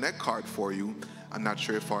a connect card for you. I'm not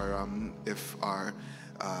sure if our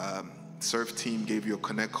serve team gave you a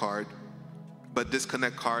connect card. But this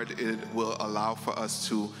connect card, it will allow for us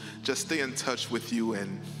to just stay in touch with you,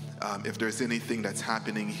 and if there's anything that's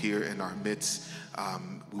happening here in our midst,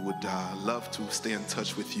 we would love to stay in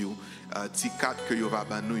touch with you. Tikat que yo va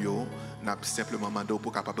ban nou yo, n'a simplement mando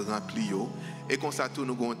pour capable remplir yo. Et comme ça tout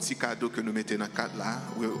nous gon ti cadeau que nous mettez dans carte là.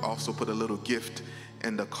 We'll also put a little gift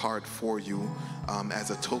in the card for you as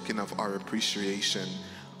a token of our appreciation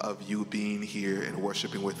of you being here and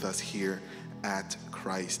worshiping with us here at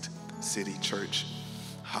Christ City Church.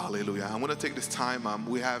 Hallelujah. I want to take this time.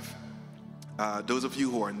 We have those of you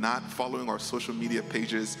who are not following our social media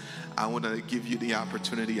pages, I want to give you the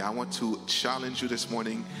opportunity. I want to challenge you this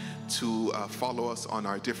morning to follow us on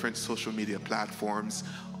our different social media platforms,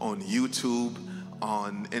 on YouTube,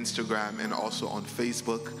 on Instagram, and also on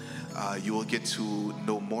Facebook. You will get to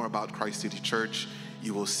know more about Christ City Church.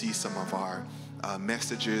 You will see some of our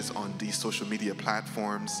messages on these social media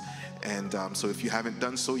platforms. And so if you haven't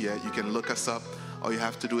done so yet, you can look us up. All you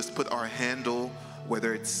have to do is put our handle,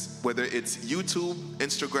 whether it's YouTube,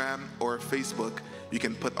 Instagram, or Facebook, you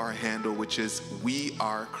can put our handle, which is We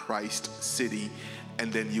Are Christ City,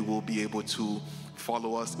 and then you will be able to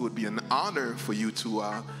follow us. It would be an honor for you to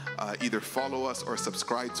either follow us or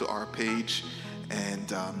subscribe to our page,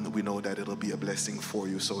 and we know that it'll be a blessing for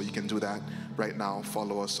you. So you can do that right now.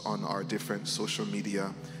 Follow us on our different social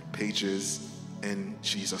media pages in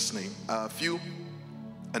Jesus' name. A few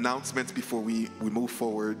announcements before we move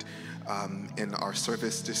forward in our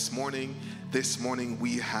service this morning. This morning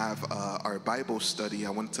we have our Bible study. I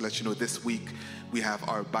wanted to let you know this week we have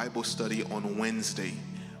our Bible study on Wednesday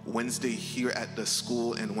here at the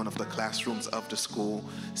school in one of the classrooms of the school.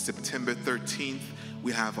 September 13th,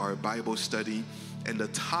 we have our Bible study, and the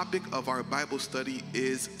topic of our Bible study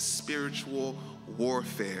is spiritual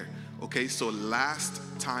warfare. Okay, so last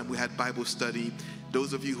time we had Bible study,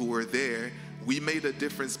 those of you who were there, we made a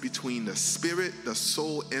difference between the spirit, the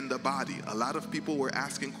soul, and the body. A lot of people were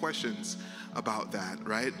asking questions about that,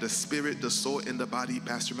 right? The spirit, the soul, and the body.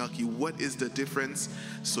 Pastor Melky, what is the difference?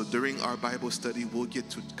 So during our Bible study, we'll get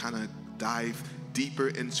to kind of dive deeper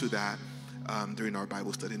into that during our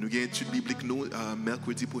Bible study. Nous avons une étude biblique nous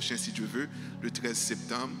mercredi prochain si Dieu veut, le 13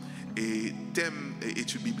 septembre. Et thème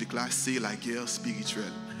étude biblique là, c'est la guerre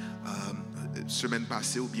spirituelle. Semaine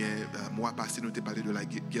passée ou bien mois passé, nous avons parlé de la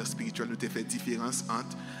guerre spirituelle. Nous avons fait différence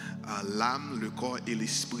entre l'âme, le corps et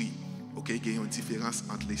l'esprit. Ok, il y a une différence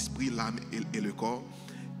entre l'esprit, l'âme et le corps.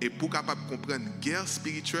 Et pour capable comprendre la guerre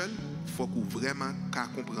spirituelle, il faut qu'on vraiment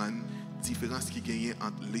comprendre la différence qui gagne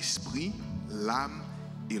entre l'esprit, l'âme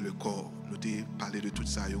et le corps. Nous avons parlé de tout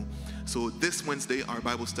ça. So this Wednesday, our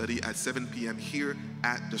Bible study at 7 p.m. here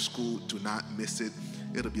at the school. Do not miss it.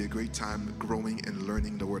 It'll be a great time growing and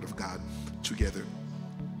learning the Word of God together.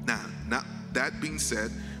 Now that being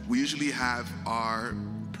said, we usually have our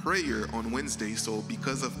prayer on Wednesday. So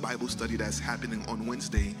because of Bible study that's happening on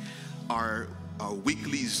Wednesday, our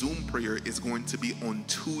weekly Zoom prayer is going to be on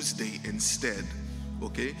Tuesday instead.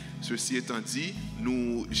 Ok, ceci étant dit,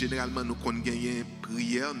 nous généralement nous gagner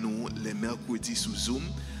prière nous les mercredis sous Zoom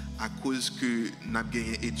à cause que nous avons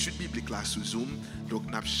gagné étude biblique là sur Zoom, donc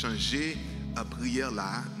nous avons changé la prière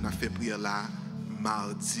là, nous avons fait prière là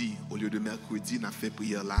mardi au lieu de mercredi, nous avons fait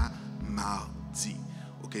prière là mardi.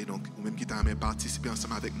 OK, donc ou même qui t'a même participer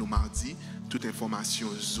ensemble avec nous mardi, toute information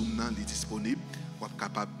Zoom là est disponible, vous êtes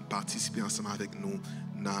capable de participer ensemble avec nous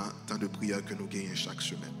dans le temps de prière que nous gagnons chaque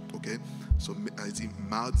semaine. OK? So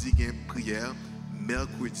mardi gagne prière,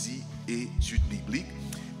 mercredi étude biblique.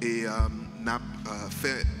 Et n'a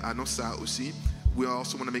fait annonce ça aussi. We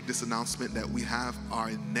also want to make this announcement that we have our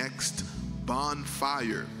next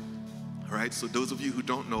bonfire. All right, so those of you who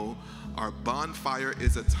don't know, our bonfire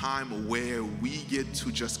is a time where we get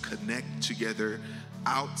to just connect together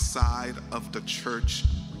outside of the church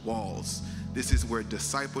walls. This is where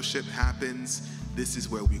discipleship happens. This is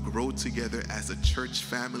where we grow together as a church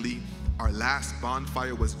family. Our last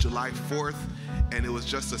bonfire was July 4th, and it was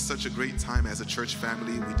just such a great time as a church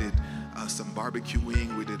family. We did some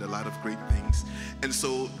barbecuing, we did a lot of great things. And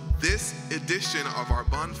so this edition of our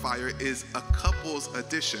bonfire is a couples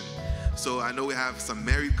edition. So I know we have some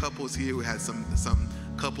married couples here, we had some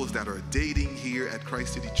couples that are dating here at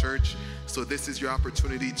Christ City Church. So this is your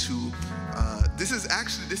opportunity to, this is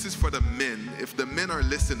for the men. If the men are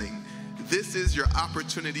listening, this is your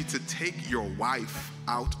opportunity to take your wife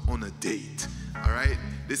out on a date, all right?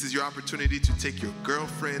 This is your opportunity to take your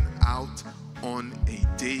girlfriend out on a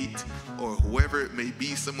date, or whoever it may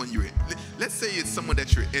be, someone let's say it's someone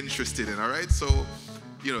that you're interested in, all right? So,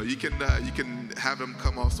 you know, you can have them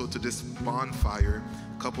come also to this bonfire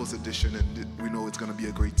couples edition, and we know it's going to be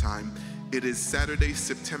a great time. It is Saturday,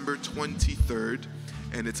 September 23rd,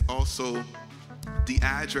 and it's also, the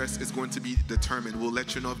address is going to be determined. We'll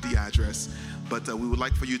let you know of the address, but we would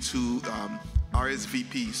like for you to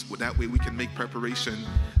RSVP, so that way we can make preparation.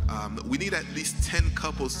 We need at least 10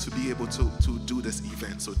 couples to be able to do this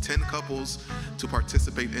event. So 10 couples to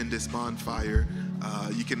participate in this bonfire.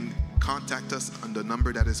 You can contact us on the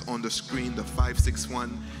number that is on the screen, the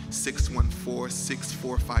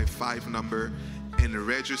 561-614-6455 number, and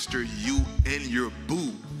register you and your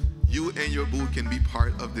boo. You and your boo can be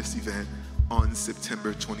part of this event on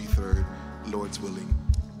September 23rd, Lord's willing,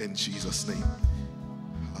 in Jesus' name.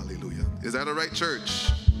 Hallelujah. Is that all right, church?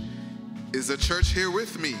 Is the church here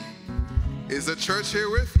with me? Is the church here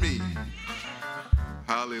with me?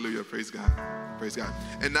 Hallelujah. Praise God. Praise God.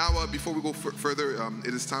 And now, before we go further,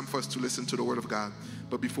 it is time for us to listen to the Word of God.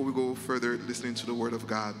 But before we go further listening to the Word of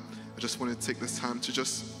God, I just want to take this time to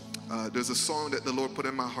just, there's a song that the Lord put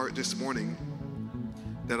in my heart this morning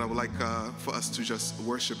that I would like for us to just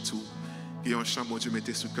worship to.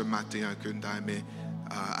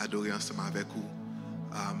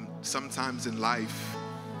 Sometimes in life,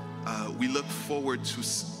 we look forward to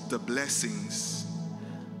the blessings,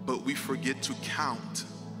 but we forget to count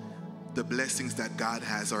the blessings that God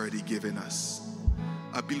has already given us.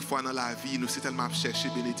 À pile fois dans la vie, nous c'est tellement chercher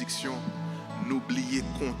bénédiction, nous oublier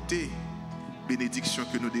compter bénédiction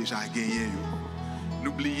que nous déjà gagné.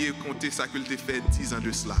 Nous oublier compter ça que nous fait 10 ans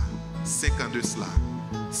de cela, 5 ans de cela,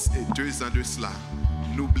 2 ans de cela.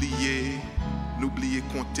 Nous oublier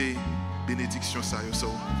compter bénédiction ça.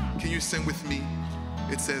 So, can you sing with me?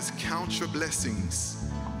 It says, count your blessings,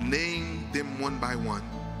 name them one by one.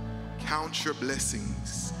 Count your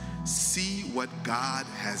blessings, see what God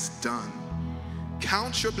has done.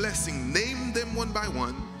 Count your blessings, name them one by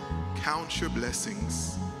one. Count your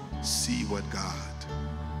blessings, see what God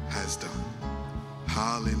has done.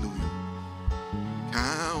 Hallelujah.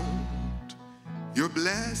 Count your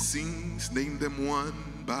blessings, name them one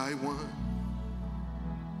by one.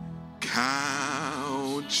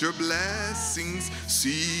 Count your blessings,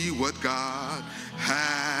 see what God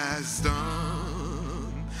has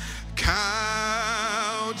done.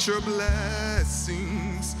 Count your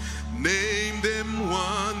blessings, name them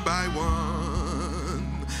one by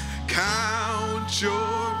one. Count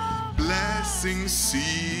your blessings,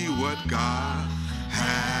 see what God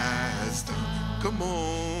has done. Come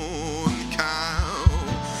on,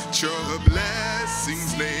 count your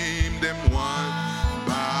blessings, name them one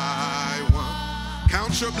by one.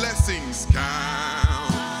 Count your blessings,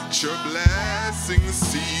 count your blessings,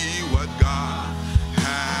 see what God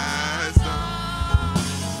has done.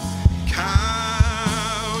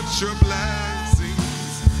 Count your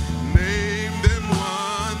blessings, name them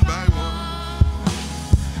one by one.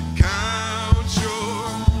 Count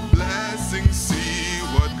your blessings, see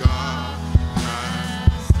what God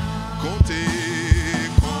has done. Comptez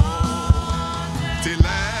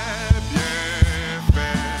les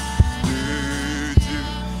bienfaits de Dieu.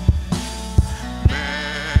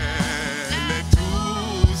 Mets-les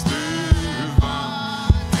tous devant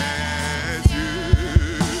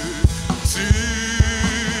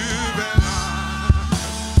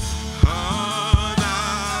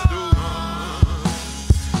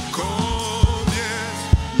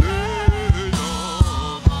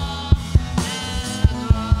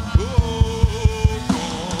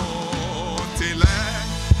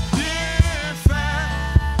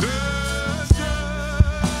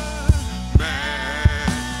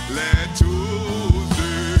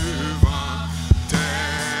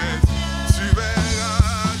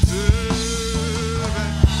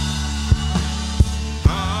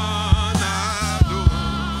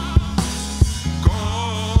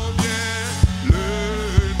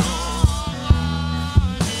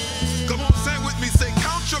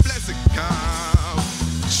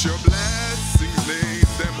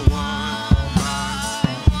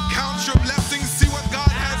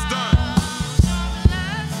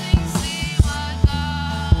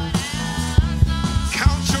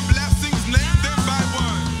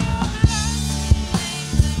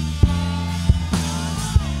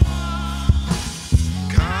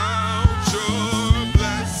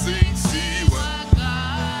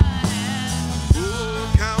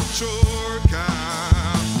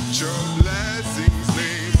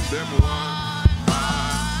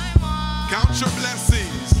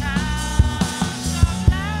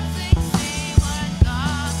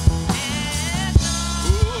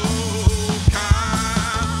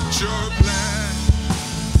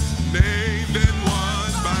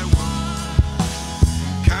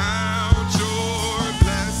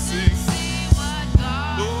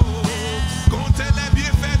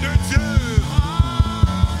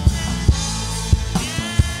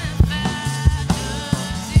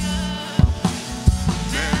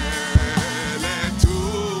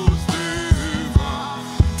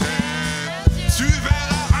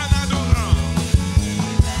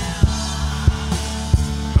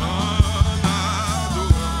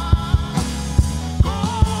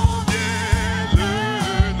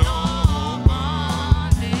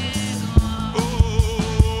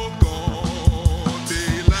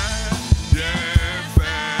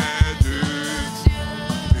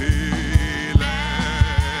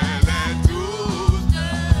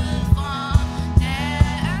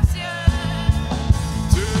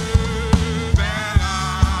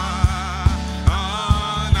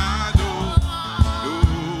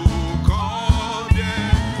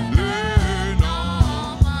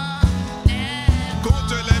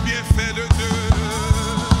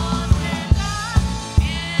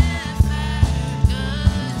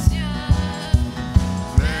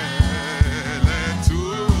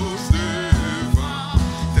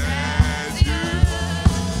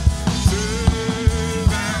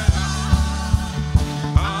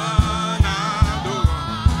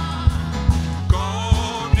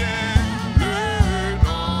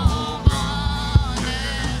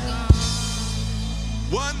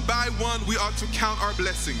are to count our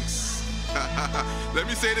blessings. Let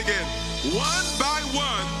me say it again. One by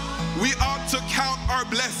one, we ought to count our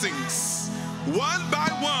blessings. One by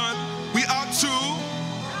one, we ought to.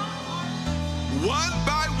 One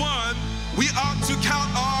by one, we ought to count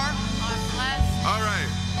our. All right.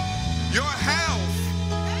 Your health.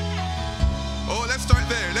 Oh, let's start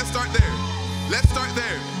there. Let's start there. Let's start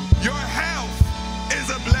there. Your health is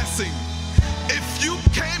a blessing. If you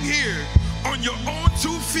came here on your own 2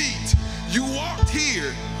 feet, you walked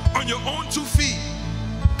here on your own 2 feet,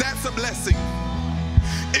 that's a blessing.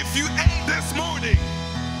 If you ate this morning,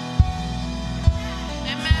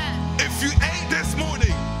 amen. If you ate this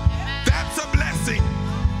morning, amen, that's a blessing.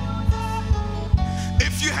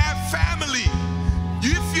 If you have family,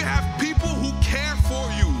 if you have people who care for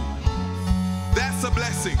you, that's a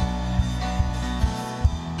blessing.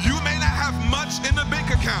 You may not have much in the bank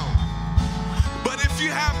account, but if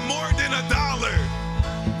you have more than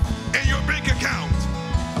 $1 in your bank account,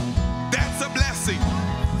 that's a blessing.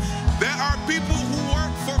 There are people who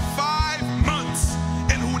work for 5 months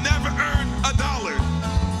and who never earn $1.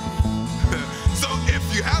 So if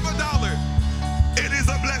you have $1, it is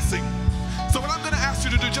a blessing. So what I'm going to ask you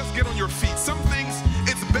to do, just get on your feet. Some things,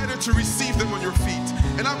 it's better to receive them on your feet.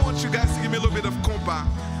 And I want you guys to give me a little bit of compa.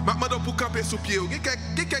 Maintenant, pour camper sous pied, il y a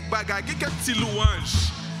quelques bagages, il y a quelques petits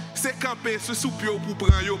louanges. C'est camper sous pied pour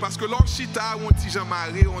prendre yo, parce que l'on chita, on ti jan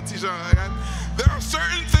maré, on ti jan rien. There are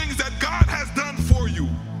certain things that God has done for you.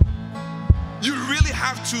 You really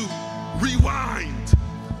have to rewind.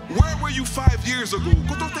 Where were you 5 years ago?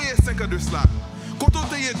 Quand on t'ayait 5 ans de cela, quand on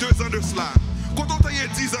t'ayait 2 ans de cela, quand on t'ayait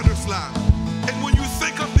 10 ans de cela. And when you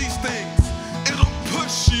think of these things, it'll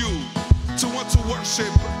push you to want to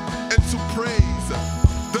worship and to praise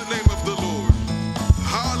the name of the Lord.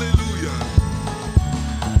 Hallelujah.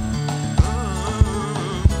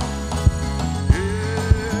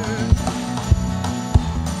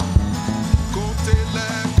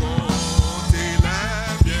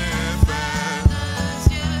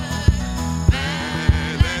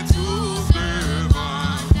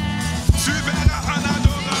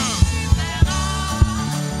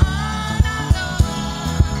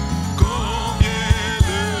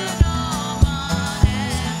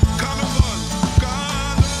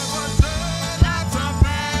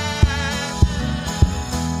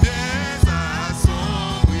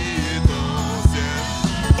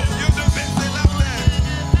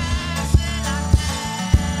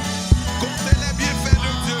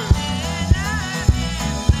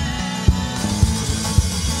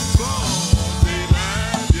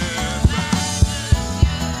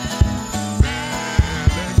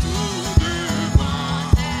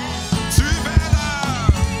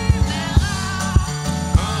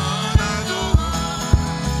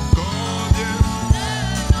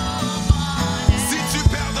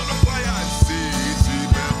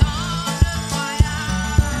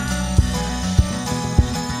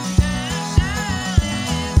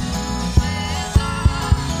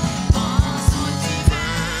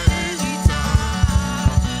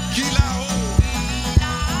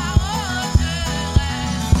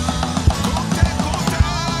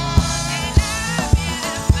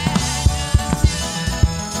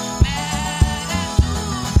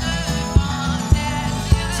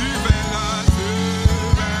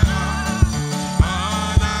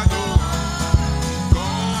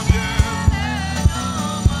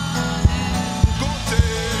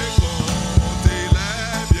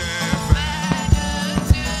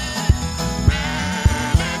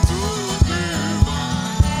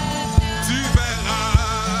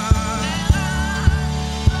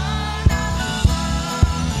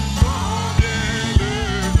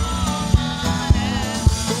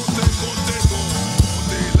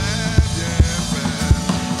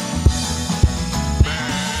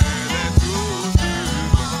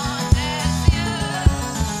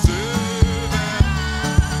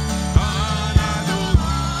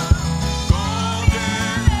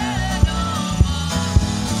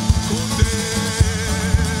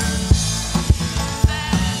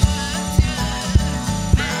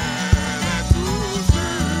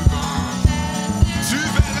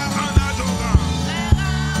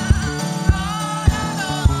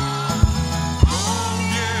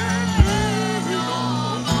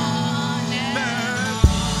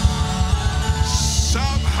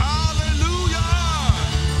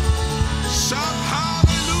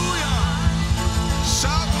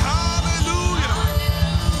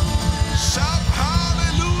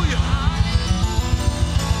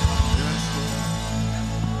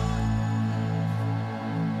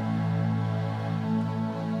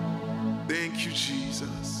 Thank you,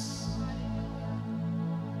 Jesus.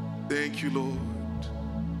 Thank you, Lord.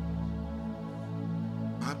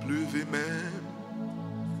 lever même,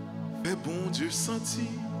 fais bon Dieu senti,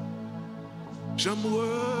 j'aime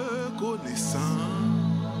reconnaissant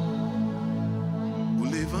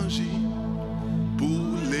pour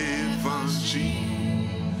l'évangile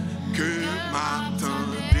que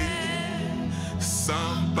m'attendait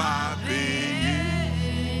sans pas payer,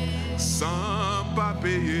 c'est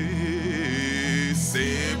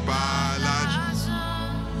pas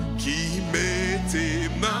l'argent qui mettait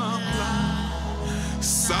dans plat,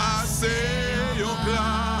 ça c'est un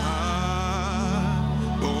plat,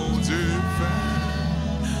 bon Dieu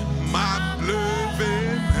fait, m'a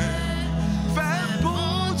levé, fait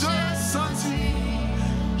bon Dieu senti,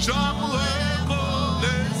 j'en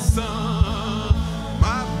reconnaissant.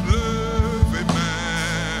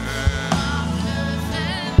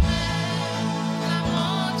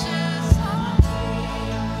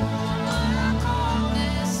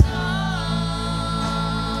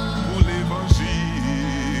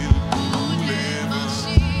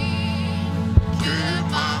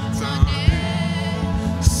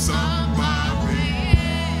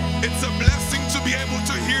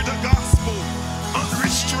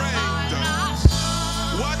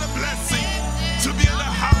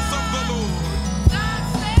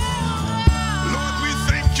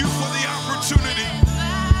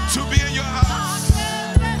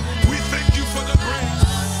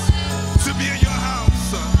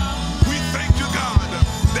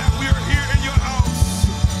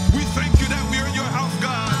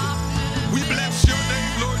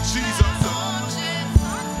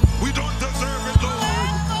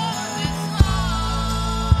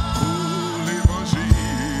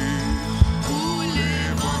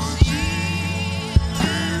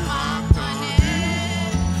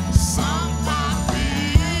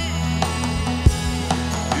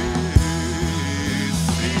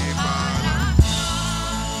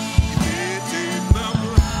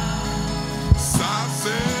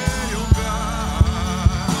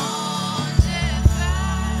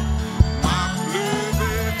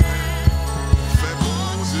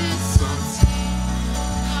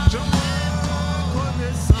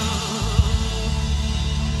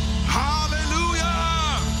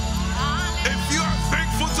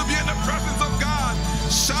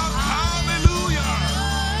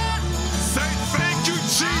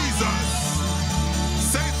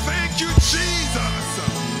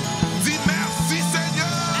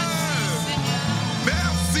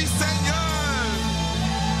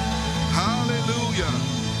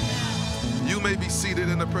 Seated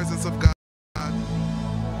in the presence of God.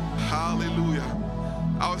 Hallelujah.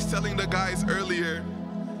 I was telling the guys earlier,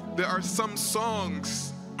 there are some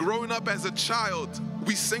songs growing up as a child,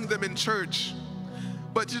 we sing them in church.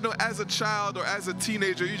 But you know, as a child or as a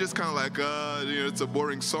teenager, you just kind of like, it's a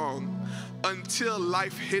boring song. Until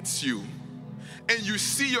life hits you and you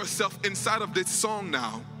see yourself inside of this song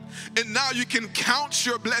now. And now you can count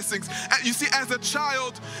your blessings. And you see, as a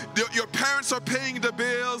child, your parents are paying the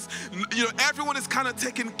bills. You know, everyone is kind of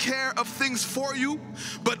taking care of things for you.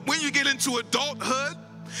 But when you get into adulthood,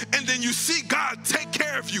 and then you see God take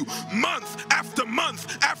care of you month after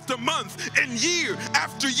month after month, and year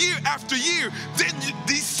after year after year, then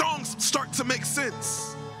these songs start to make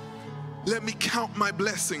sense. Let me count my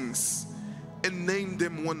blessings and name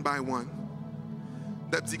them one by one.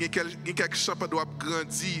 Il y a quelques chants qui doivent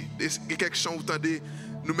grandir, il y a quelques chants où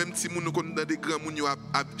nous-mêmes, si nous connaissons des grands gens qui ont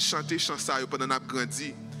chanté chants pendant qu'on a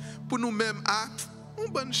grandi. Pour nous-mêmes, un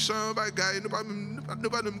bon chant, nous ne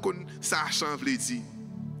pas nous connaître ça chant veut dire.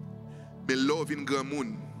 Mais là, il y a un grand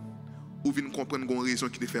monde, ou vient comprendre qu'on a raison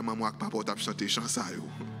qui te fait maman et papa t'a chanté chant ça.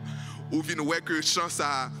 Ou vient voir que chant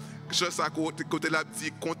ça côté la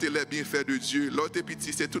dit compter les bienfaits de Dieu. L'autre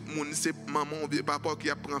petit c'est tout le monde, c'est maman ou papa qui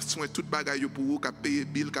prend soin de toute bagaille pour vous, qui paye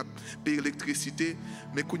bill, qui paye électricité,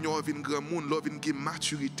 mais quand on vient grand monde, là vient qui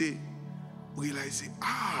maturité. Où il a dit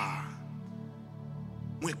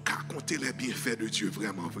moi qu'à compter les bienfaits de Dieu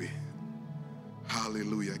vraiment vrai.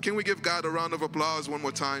 Hallelujah. Can we give God a round of applause one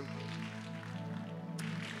more time?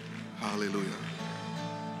 Hallelujah.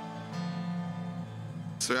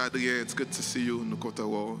 Sir Adrien, it's good to see you.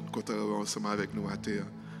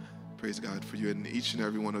 Praise God for you and each and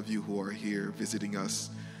every one of you who are here visiting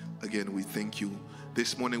us. Again, we thank you.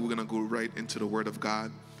 This morning, we're going to go right into the Word of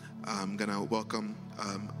God. I'm going to welcome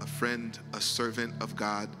a friend, a servant of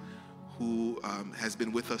God who has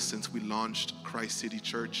been with us since we launched Christ City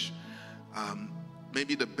Church.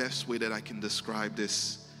 Maybe the best way that I can describe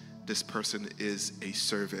this person is a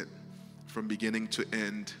servant from beginning to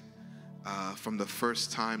end. From the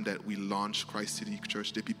first time that we launched Christ City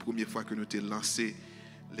Church, depuis la première fois que nous avons lancé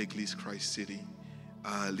l'église Christ City,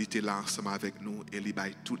 il était là ensemble avec nous et il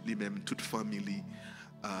a toute lui-même, toute famille,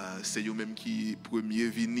 c'est eux-mêmes qui premier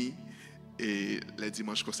vini et les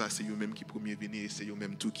dimanches comme ça c'est eux-mêmes qui premier vini et c'est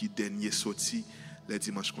eux-mêmes tout qui dernier sorti les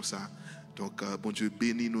dimanches comme ça. Donc bon Dieu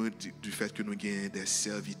bénis nous du fait que nous gagnons des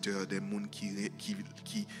serviteurs, des gens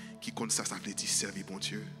qui comptent ça veut dire servir bon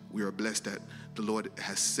Dieu. We are blessed that the Lord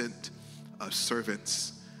has sent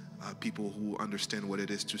servants, people who understand what it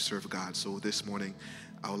is to serve God. So this morning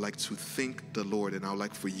I would like to thank the Lord, and I would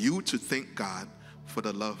like for you to thank God for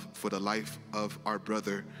the life of our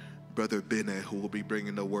brother Bene, who will be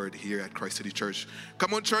bringing the word here at Christ City Church.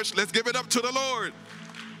 Come on, church, let's give it up to the Lord.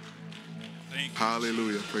 Thank you.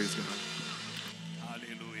 Hallelujah. Praise God.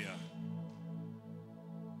 Hallelujah.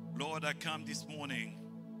 Lord, I come this morning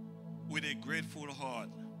with a grateful heart,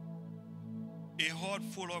 a heart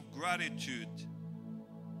full of gratitude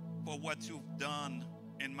for what you've done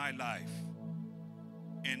in my life,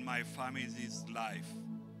 in my family's life.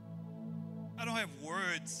 I don't have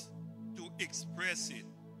words to express it,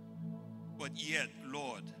 but yet,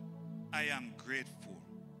 Lord, I am grateful.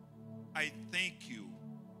 I thank you.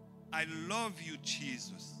 I love you,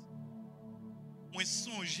 Jesus. Moi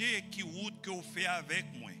songe qui route que vous fait avec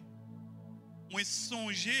moi. Moi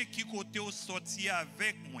songe qui côté vous sorti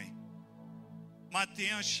avec moi.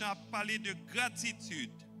 Matin, j'ai parlé de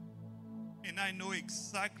gratitude. And I know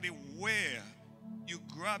exactly where you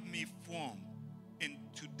grabbed me from. And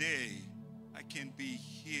today, I can be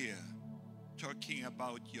here talking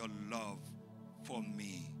about your love for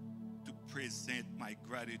me, to present my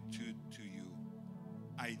gratitude to you.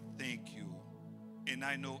 I thank you. And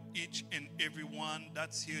I know each and every one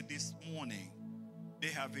that's here this morning, they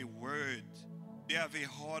have a word, they have a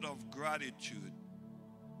heart of gratitude.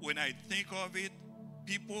 When I think of it,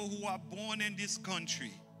 people who are born in this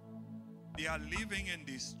country, they are living in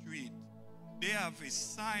the street. They have a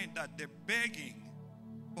sign that they're begging.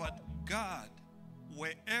 But God,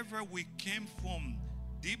 wherever we came from,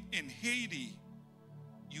 deep in Haiti,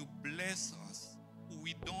 you bless us.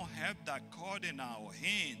 We don't have that card in our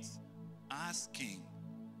hands, asking,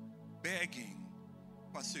 begging,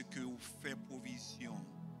 parce que vous faites provision,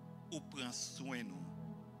 vous prenez soin nous.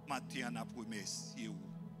 Matin, on a remercié vous.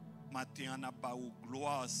 Matin, on a pas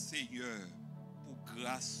gloire, Seigneur, pour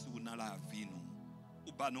grâce dans la vie nous.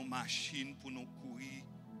 Ou ba nos machines pour nous courir,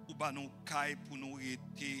 ou ba nos cailles pour nous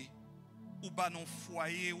rester, ou ba nos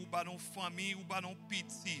foyers, ou ba nos familles, ou ba nos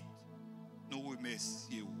petites. Nous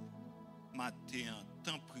remercions. Matin,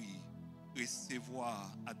 tant prie, recevoir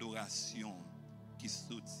adoration qui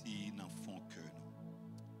sortit dans le fond cœur.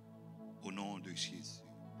 Au nom de Jésus.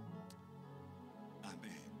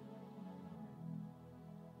 Amen.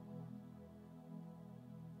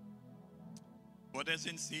 Brothers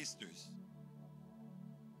and sisters,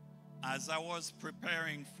 as I was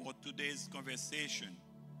preparing for today's conversation,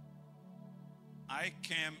 I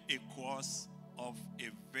came across of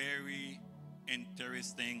a very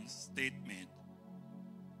interesting statement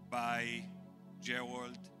by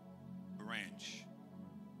Gerald Branch.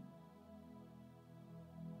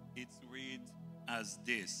 It reads as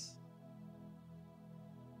this,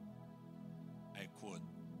 I quote,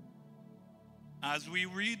 "As we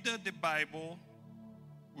read the Bible,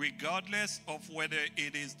 regardless of whether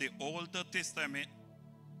it is the Old Testament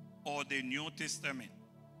or the New Testament,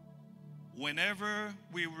 whenever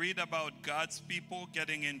we read about God's people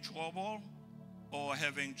getting in trouble or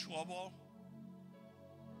having trouble,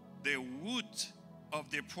 the root of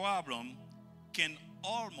the problem can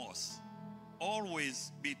almost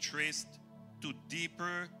always be traced to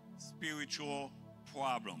deeper spiritual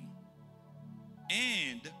problem.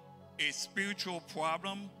 And a spiritual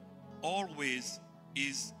problem always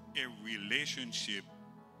is a relationship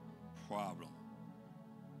problem."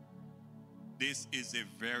 This is a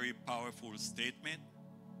very powerful statement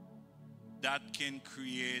that can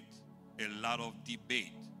create a lot of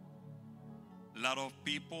debate. A lot of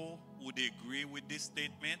people would agree with this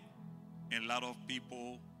statement, and a lot of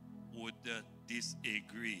people would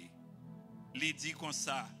disagree. Li dit comme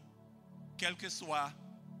ça, quel que soit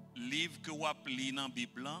livre que vous appelez dans la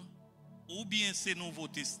Bible, ou bien c'est Nouveau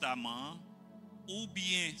Testament, ou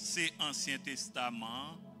bien c'est Ancien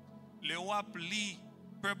Testament, le wap li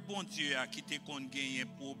peuple bon Dieu a qui te kon gagné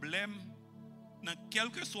problème, dans quel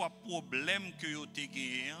que soit problème que yo te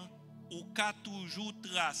gagné, ou ka toujours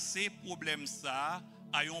tracer problème ça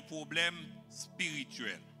à un problème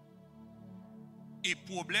spirituel. Et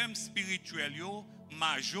problème spirituel yo,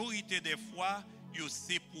 majorité des fois, yo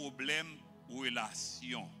c'est problème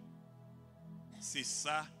relation. C'est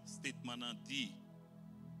ça statement nan dit.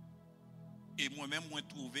 Et moi-même, moi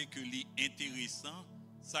trouvé que li intéressant,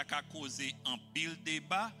 ça a causé un pile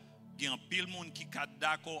débat, il y a un pile monde qui est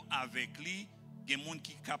d'accord avec lui, il y a monde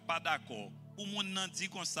qui n'est pas d'accord. pour mon nan dit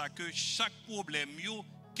comme ça que chaque problème yo,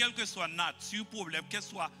 quelle que soit nature problème, quel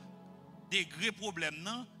soit degré problème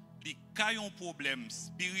nan, li ka yon problème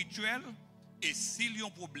spirituel et s'il y a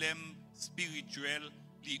un problème spirituel,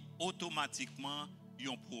 li automatiquement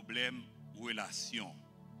yon problème relation.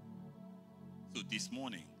 So this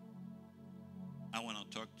morning I want to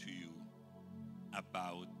talk to you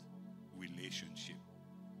about relationship.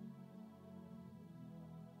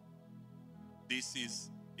 This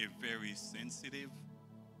is a very sensitive,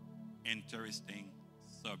 interesting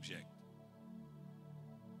subject.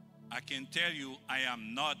 I can tell you I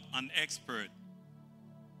am not an expert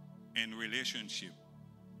in relationship.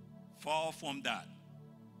 Far from that.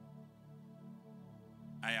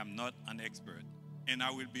 I am not an expert. And I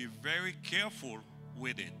will be very careful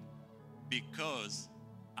with it because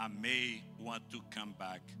I may want to come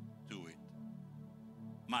back to it.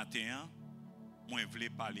 Matin, moi vle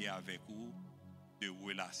parler avec vous de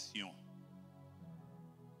relation.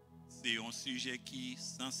 C'est un sujet qui est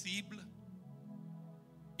sensible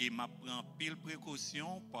et m'a prend pile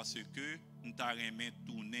précaution parce que nous t'a remet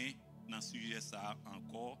tourner dans sujet ça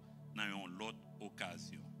encore dans une autre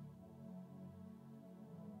occasion.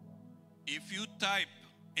 If you type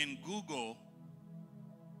in Google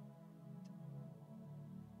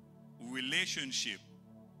relationship,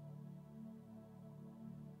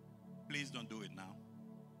 please don't do it now.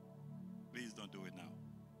 Please don't do it now.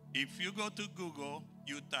 If you go to Google,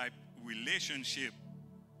 you type relationship,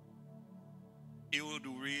 it would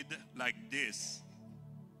read like this.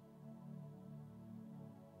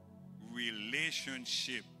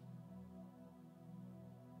 Relationship.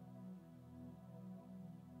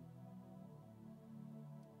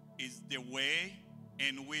 Is the way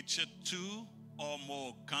in which two or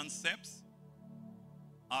more concepts,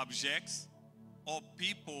 objects, or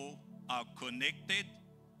people are connected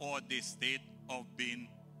or the state of being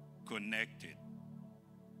connected.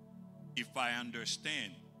 If I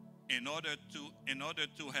understand, in order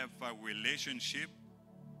to have a relationship,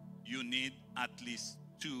 you need at least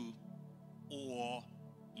two or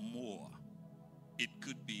more. It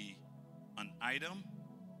could be an item,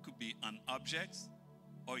 could be an object,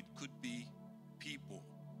 or it could be people.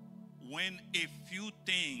 When a few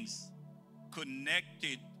things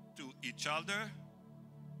connected to each other,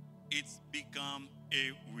 it's become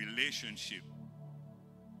a relationship.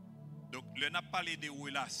 Donc, le n'a parlé de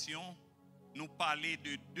relations, nous parlons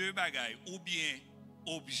de deux bagailles, ou bien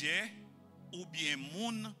objet, ou bien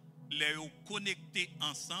moun, les connectés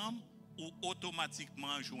ensemble, ou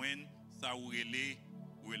automatiquement joindre ça ou les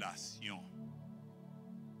relations.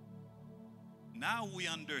 Now we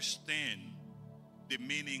understand the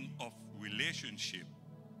meaning of relationship.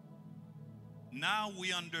 Now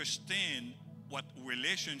we understand what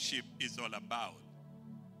relationship is all about.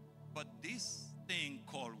 But this thing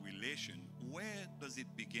called relation, where does it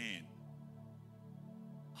begin?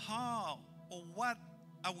 How or what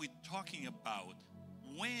are we talking about?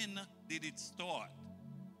 When did it start?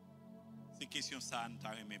 Ces questions ça nous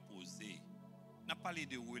t'a remis poser. N'a parlé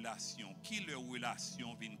de relation. Qui le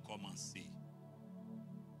relation vient commencer?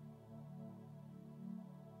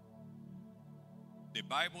 The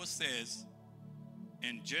Bible says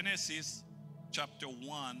in Genesis chapter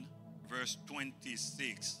 1 verse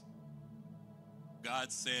 26, God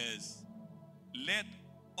says, let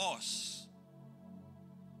us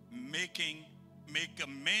make a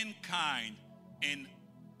mankind in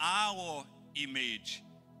our image,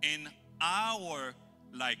 in our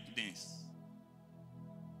likeness.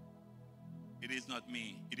 It is not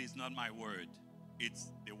me. It is not my word.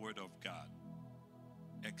 It's the word of God.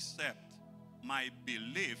 Except my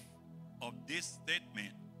belief of this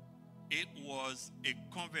statement, it was a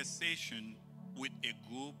conversation with a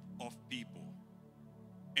group of people.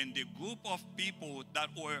 And the group of people that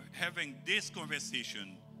were having this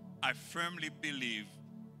conversation, I firmly believe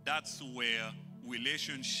that's where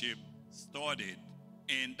relationship started.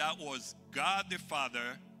 And that was God the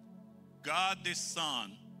Father, God the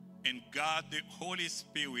Son, and God the Holy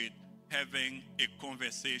Spirit having a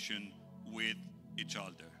conversation with each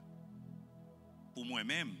other. Pour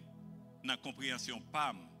moi-même, dans la compréhension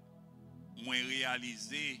PAM, moi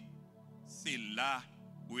réalisé, c'est la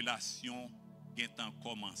relation qui a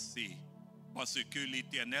commencé. Parce que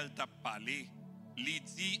l'Éternel t'a parlé, il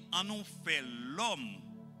dit, en nous fait l'homme.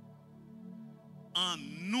 En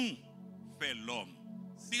nous fait l'homme.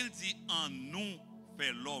 S'il dit en nous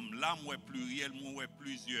fait l'homme, là, moi pluriel, moi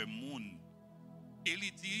plusieurs mondes. Et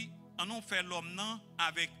il dit, en nous fait l'homme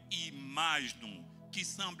avec image nous. Qui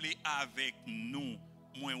semblait avec nous,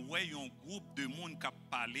 moi ouais un groupe de monde qui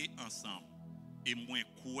parlé ensemble et moi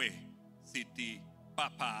quoi c'était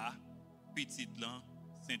papa, petit lan,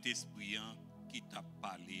 Saint-Esprit qui t'a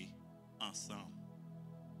parlé ensemble.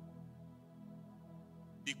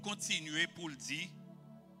 Il continue pour le dire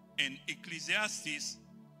in Ecclesiastes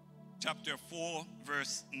chapter 4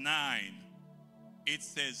 verse 9. It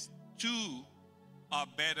says, two are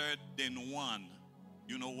better than one.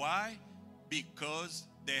 You know why? Because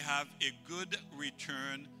they have a good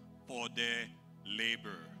return for their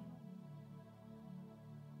labor.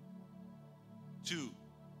 Two.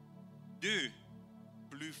 Deux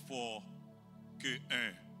plus fort que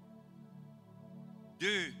un.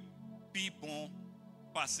 Deux plus bon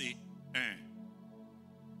passer un.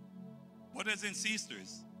 Brothers and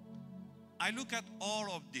sisters, I look at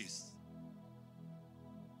all of this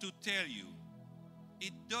to tell you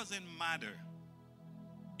it doesn't matter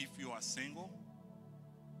if you are single,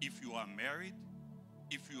 if you are married,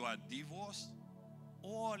 if you are divorced,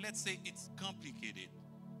 or let's say it's complicated.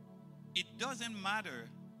 It doesn't matter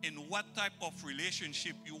in what type of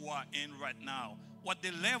relationship you are in right now, what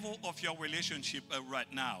the level of your relationship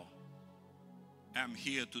right now. I'm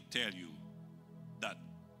here to tell you that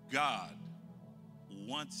God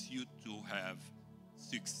wants you to have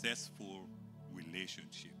successful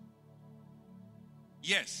relationship.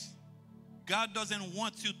 Yes, God doesn't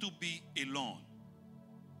want you to be alone.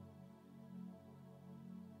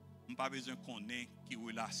 Je n'ai pas besoin qu'on ait qui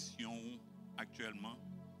relation actuellement,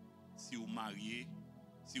 si vous marié,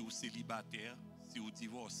 si vous célibataire, si vous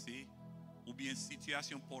divorcé, ou bien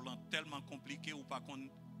situation pour l'an tellement compliquée ou pas qu'on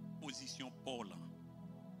position pour l'an.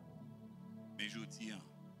 Mais je dis,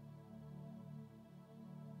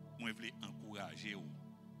 moi je veux encourager vous,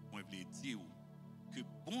 moi je veux dire que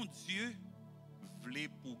bon Dieu voulait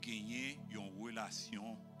pour gagner une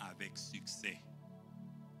relation avec succès.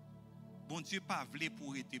 Bon Dieu pas voulait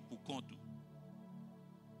pour être pour compte.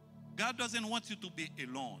 God doesn't want you to be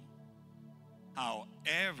alone.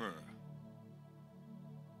 However,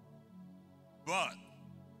 but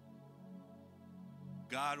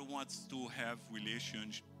God wants to have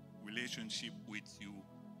relationship with you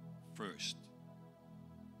first.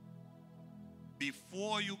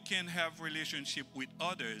 Before you can have relationship with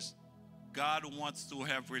others, God wants to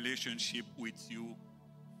have relationship with you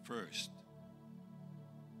first.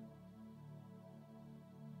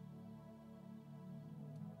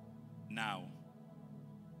 Now,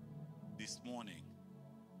 this morning,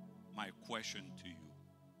 my question to you,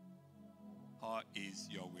 how is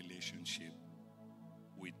your relationship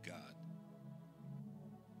with God?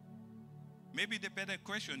 Maybe the better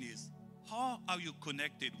question is, how are you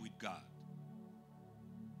connected with God?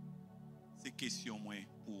 C'est question moi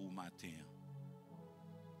pour matin.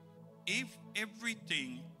 If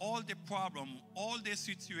everything, all the problem, all the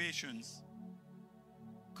situations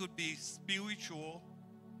could be spiritual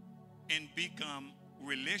and become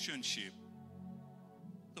relationship,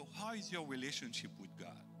 so how is your relationship with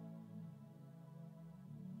God?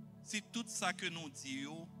 Si tout ça que nous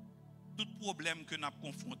disons, tout problème que nous avons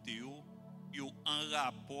confronté, yo en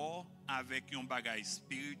rapport avec un bagage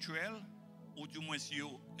spirituel, ou du moins si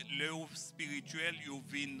le spirituel yo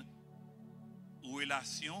vin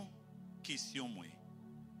relation, question moi.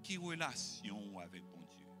 Qui relation avec bon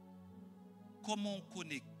Dieu? Comment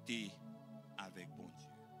connecter avec bon Dieu?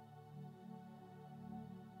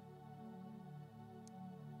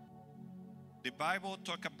 The Bible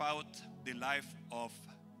talk about the life of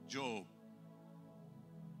Job.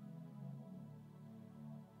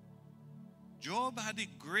 Job had a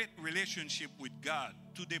great relationship with God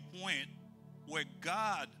to the point where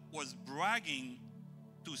God was bragging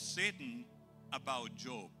to Satan about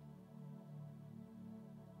Job.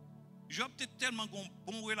 Job était tellement en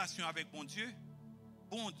bonne relation avec bon Dieu.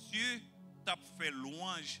 Bon Dieu t'a fait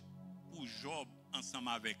louange pour Job ensemble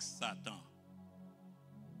avec Satan.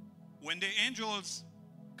 When the angels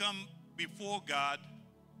come before God,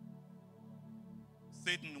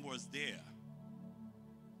 Satan was there.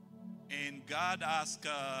 And God asked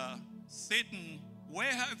Satan,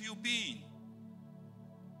 where have you been?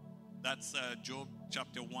 That's Job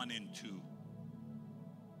chapter 1 and 2.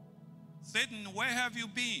 Satan, where have you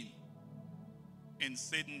been? And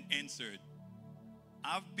Satan answered,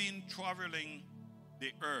 I've been traveling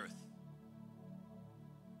the earth.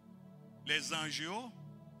 Les anges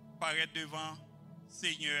paraissent devant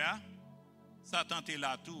Seigneur, Satan était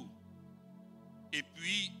là tout. Et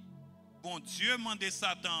puis, bon Dieu demande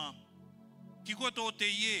Satan, qui côté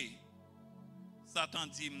t'es? Satan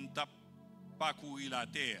dit, m't'a parcouru la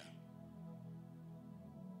terre.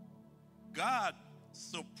 God,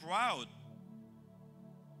 so proud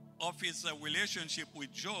of his relationship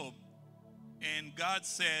with Job, and God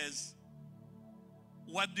says,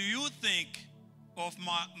 what do you think of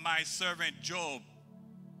my servant Job?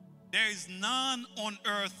 There is none on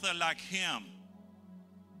earth like him.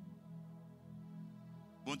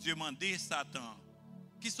 Bon Dieu mandé Satan,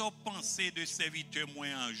 qui sont pensées de serviteur moi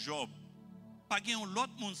en Job. Pas gen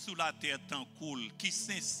l'autre monde sur la terre tant cool, qui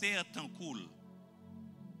sincère tant cool.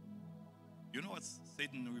 You know what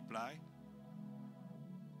Satan replied?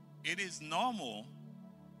 It is normal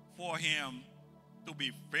for him to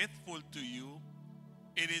be faithful to you.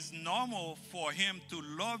 It is normal for him to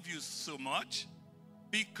love you so much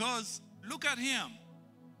because look at him.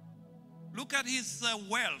 Look at his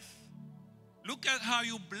wealth. Look at how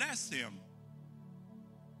you bless him.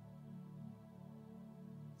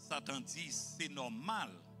 Satan dit, c'est normal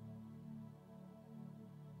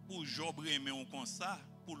pour Job aimer on comme ça,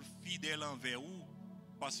 pour le fidèle envers vous,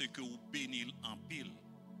 parce que vous bénissez en pile.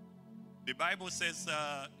 The Bible says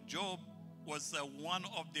Job was one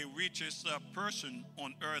of the richest person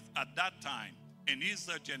on earth at that time in his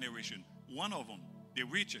generation. One of them, the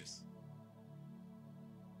richest.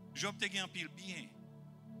 Job te gen pile bien.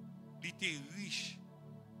 Il était riche.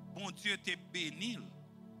 Bon Dieu te béni.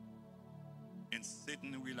 And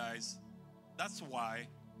Satan realized that's why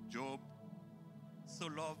Job so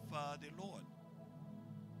loved the Lord.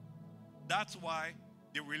 That's why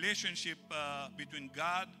the relationship between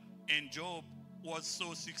God and Job was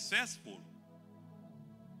so successful.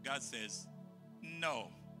 God says, no,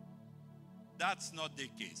 that's not the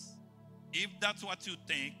case. If that's what you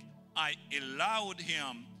think, I allowed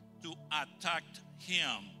him to attack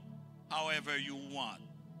him however you want,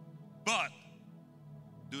 but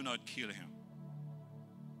do not kill him.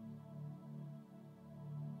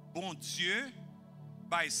 Bon Dieu,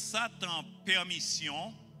 by Satan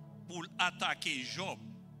permission pour attaquer Job.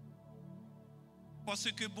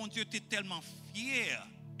 Parce que bon Dieu était tellement fier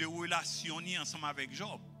de relationner ensemble avec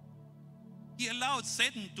Job. He allowed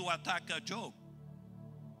Satan to attack Job.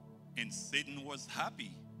 And Satan was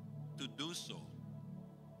happy to do so.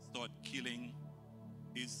 Start killing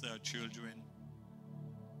his children,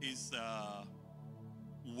 his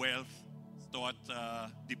wealth start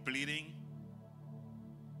depleting.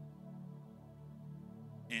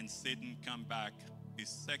 And Satan come back the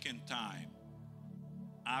second time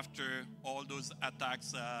after all those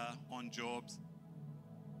attacks on Job,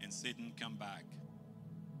 and Satan come back.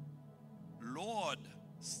 Lord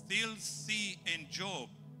still see in Job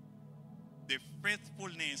the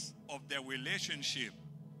faithfulness of their relationship,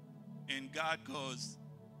 and God goes,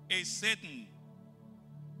 hey Satan,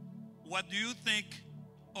 what do you think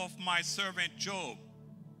of my servant Job?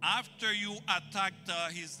 After you attacked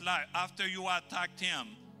his life, after you attacked him,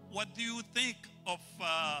 what do you think of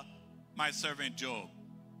my servant Job?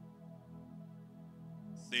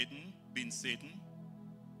 Satan, being Satan,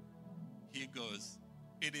 he goes,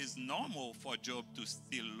 it is normal for Job to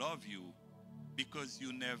still love you because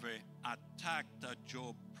you never attacked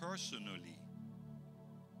Job personally.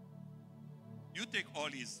 You take all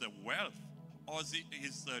his wealth, all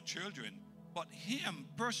his children, but him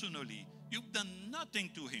personally, you've done nothing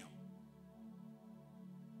to him.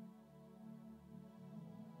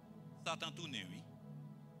 Satan tourne, oui.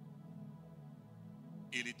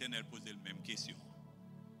 Et l'Éternel pose la même question.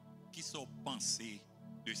 Qui sont pensées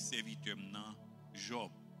de serviteur nan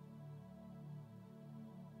Job?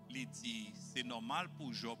 Il dit, c'est normal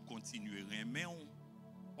pour Job continuer à aimer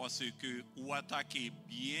parce que ou attaquer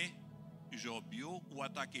bien Job yo, ou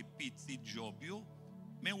attaquer petit Job yo,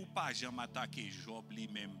 mais ou pas jamais attaquer Job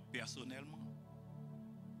lui-même personnellement.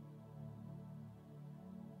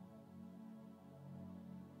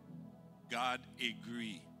 God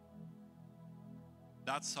agreed.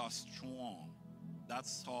 That's how strong,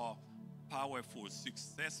 that's how powerful,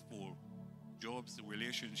 successful Job's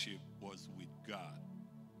relationship was with God.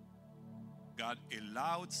 God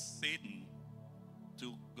allowed Satan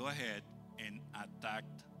to go ahead and attack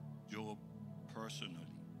Job personally.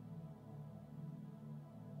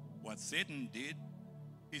 What Satan did,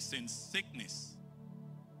 he sent sickness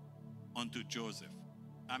unto Joseph.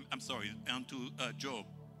 Unto Job.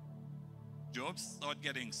 Job started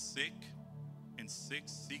getting sick and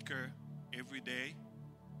sicker every day,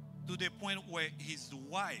 to the point where his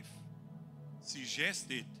wife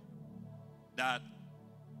suggested that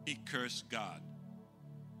he cursed God.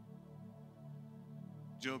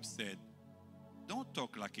 Job said, don't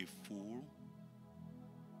talk like a fool.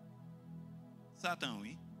 Satan,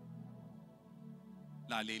 oui.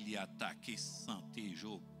 L'aller lui attaquer santé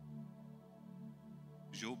Job.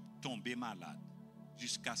 Job tombé malade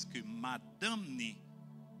jusqu'à ce que madame ni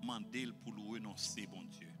mandel pour le renoncer, bon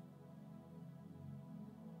Dieu.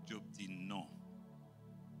 Job dit non.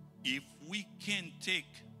 If we can take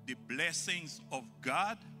the blessings of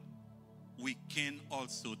God, we can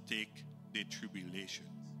also take the tribulations.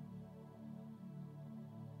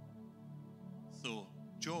 So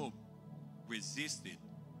Job resisted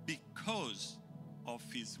because of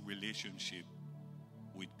his relationship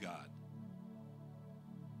with God.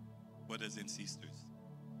 Brothers and sisters,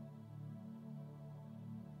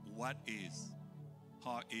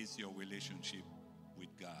 how is your relationship with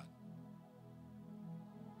God?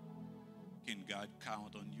 Can God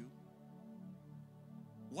count on you?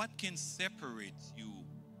 What can separate you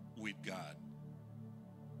with God?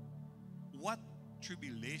 What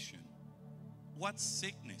tribulation, what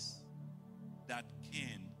sickness that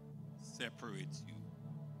can separate you,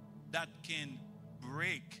 that can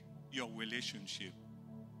break your relationship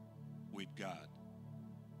with God?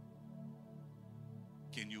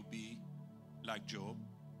 Can you be like Job?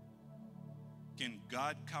 Can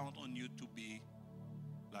God count on you to be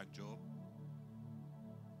like Job?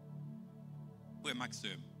 Frère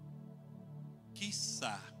Maxime, qui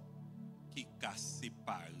ça qui a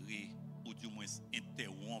séparé ou du moins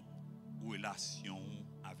interrompre relation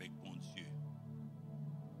avec bon Dieu?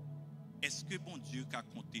 Est-ce que bon Dieu a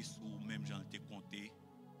compté sur même Jean te compté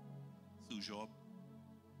sur Job?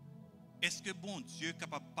 Est-ce que bon Dieu est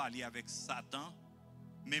capable de parler avec Satan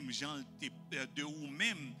même Jean de ou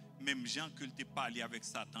même Jean que te parlé avec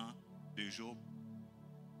Satan de Job?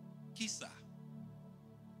 Qui ça?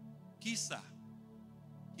 Qui ça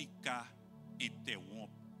qui a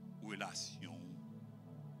interrompu relation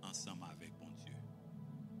ensemble avec bon Dieu?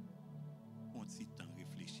 On petit temps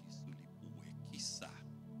réfléchir sur les pour qui ça?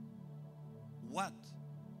 What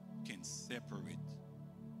can separate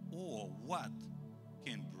or what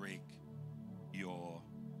can break your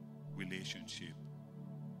relationship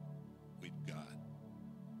with God?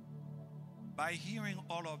 By hearing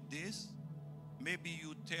all of this, maybe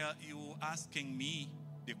you asking me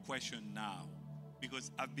the question now,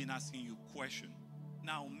 because I've been asking you question.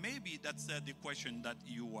 Now maybe that's the question that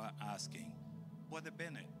you are asking. Brother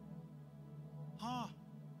Bennett, how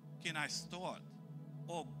can I start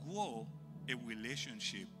or grow a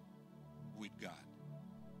relationship with God?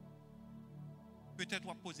 Peut-être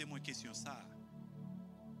on va poser moi question ça.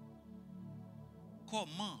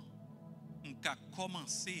 Comment on peut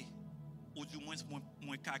commencer ou du moins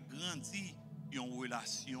moi ka grandi une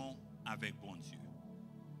relation avec bon Dieu?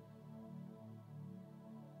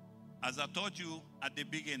 As I told you at the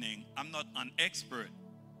beginning, I'm not an expert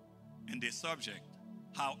in this subject.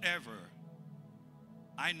 However,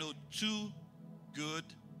 I know two good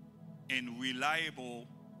and reliable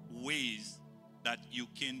ways that you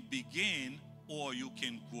can begin or you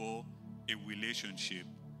can grow a relationship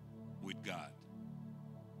with God.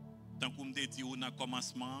 Tant que je dit au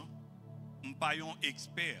commencement, je ne suis pas un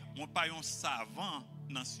expert, je ne suis pas un savant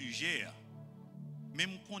dans ce sujet. Mais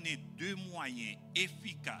je connais deux moyens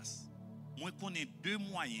efficaces. Je connais deux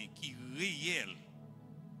moyens qui sont réels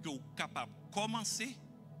que vous êtes capable de commencer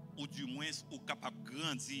ou du moins vous êtes capable de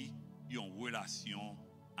grandir une relation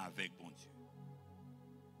avec bon Dieu.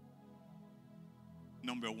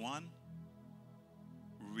 Number one,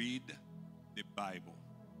 read the Bible.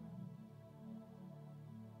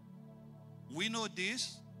 We know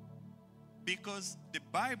this because the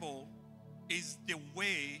Bible is the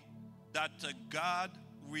way that God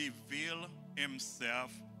reveals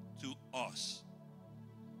himself to us.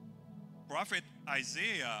 Prophet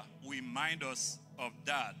Isaiah reminds us of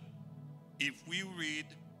that. If we read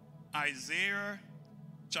Isaiah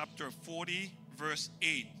chapter 40, verse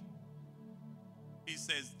 8, he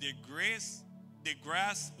says, the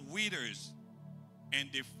grass withers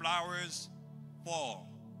and the flowers fall,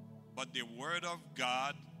 but the word of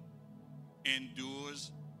God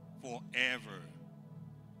endures forever.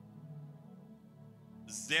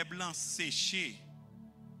 Zeblan séché,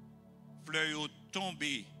 fleurs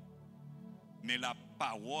tombées, mais la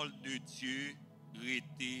parole de Dieu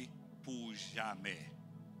restée pour jamais.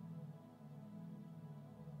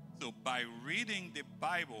 So by reading the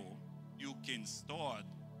Bible, you can start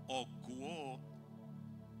or grow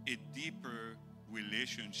a deeper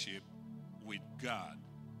relationship with God.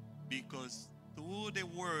 Because through the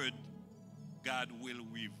word, God will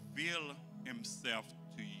reveal himself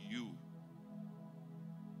to you.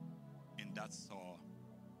 And that's how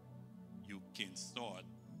you can start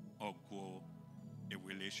or grow a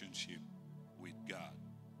relationship with God.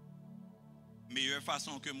 Meilleure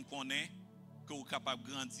façon que me connais, que vous capable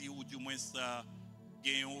de grandir ou du moins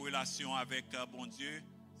gagner une relation avec bon Dieu,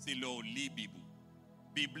 c'est leur lire Bible.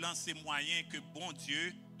 Bible c'est moyen que bon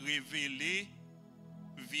Dieu révèle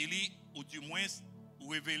ou du moins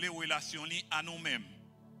révéler relation li à nous-mêmes.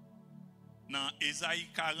 Dans Ésaïe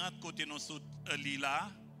 40 côté nous lit là.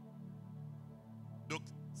 Donc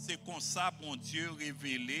c'est comme ça bon Dieu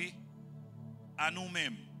révélé à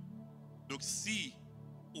nous-mêmes. Donc si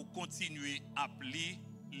vous continuez à lire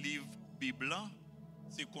livre Bible,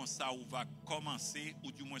 c'est comme ça où va commencer,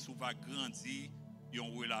 ou du moins où va grandir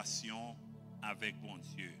une relation avec bon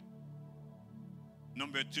Dieu.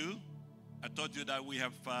 Number 2, I told you that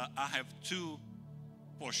I have 2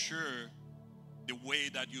 for sure, the way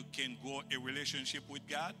that you can grow a relationship with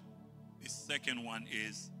God. The second one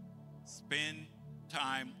is spend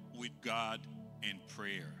time with God in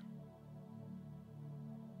prayer.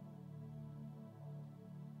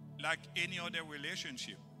 Like any other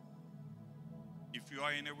relationship, if you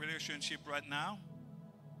are in a relationship right now,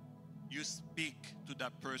 you speak to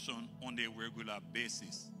that person on a regular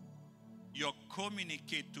basis. You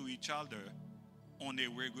communicate to each other on a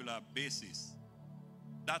regular basis.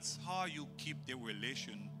 That's how you keep the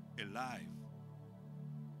relation alive.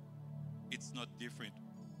 It's not different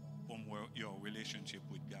from your relationship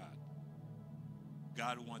with God.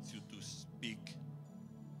 God wants you to speak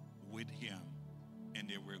with Him on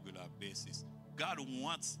a regular basis. God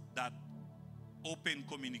wants that open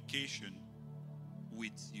communication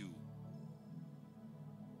with you.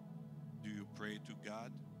 Do you pray to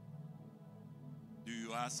God? Do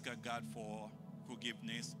you ask God for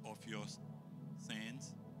forgiveness of your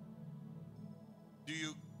sins? Do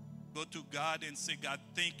you go to God and say, God,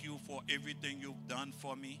 thank you for everything you've done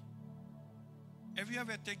for me? Have you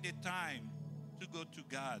ever taken the time to go to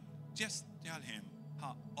God? Just tell Him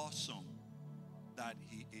how awesome that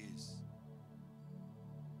He is.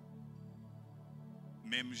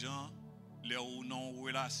 Même gens, les ou non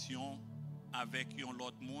relation avec yon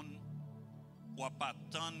l'autre monde, ou pas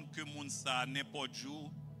attendre que moun sa n'importe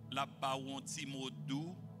jour la ba ou un petit mot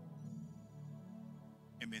doux.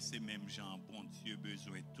 Et mais c'est même gens, bon Dieu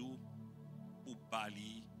besoin tout pour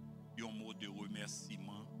parler un mot de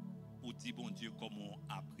remerciement, pour dire bon Dieu comment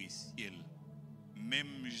apprécier.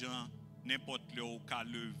 Même gens, n'importe le ou ka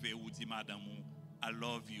lever ou dit madame I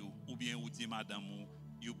love you, ou bien ou dit madame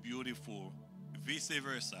you beautiful, vice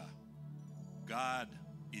versa. God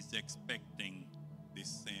is expecting the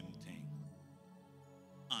same thing.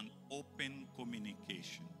 An open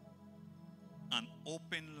communication, an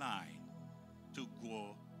open line to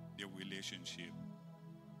grow the relationship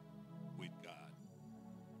with God.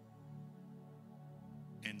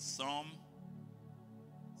 In Psalm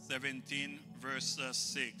 17, verse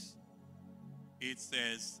 6, it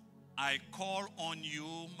says, I call on you,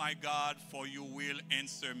 my God, for you will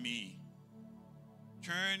answer me.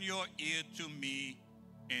 Turn your ear to me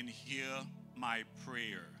and hear my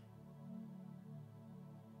prayer.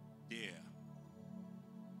 There,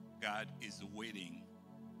 God is waiting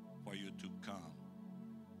for you to come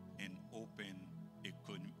and open a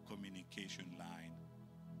communication line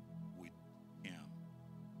with Him.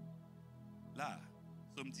 Là,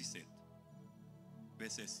 Psaume 17,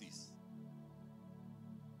 verset 6.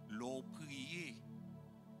 L'eau prier,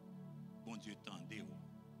 bon Dieu tendez,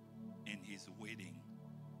 and He's waiting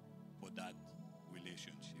for that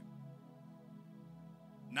relationship.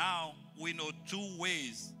 Now, we know 2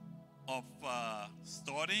 ways of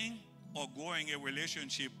starting or growing a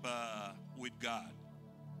relationship with God.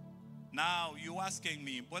 Now, you're asking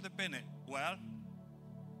me, Brother Bennett, well,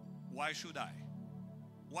 why should I?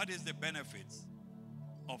 What is the benefits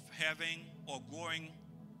of having or growing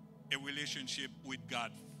a relationship with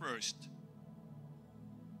God first?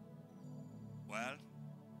 Well,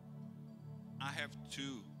 I have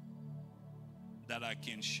 2 that I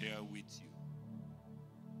can share with you.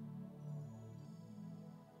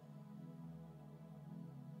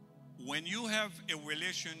 When you have a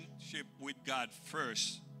relationship with God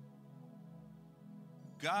first,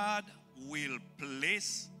 God will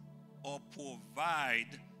place or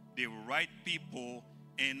provide the right people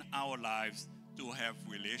in our lives to have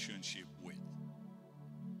relationship with.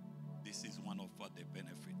 This is one of the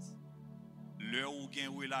benefits. L'heure où il y a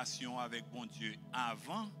une relation avec bon Dieu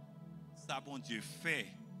avant, ça bon Dieu fait,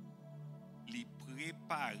 li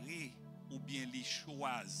préparer ou bien li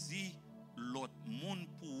choisi l'autre monde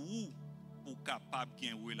pour capable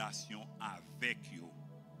gain relation avec yo.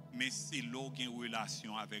 Mais c'est là gain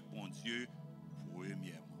relation avec bon Dieu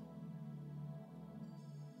premièrement.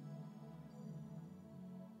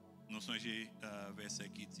 Nous songez verset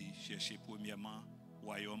qui dit chercher premièrement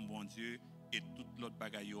royaume bon Dieu et toute l'autre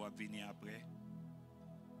bagaille yo a venir après.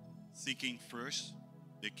 Seeking first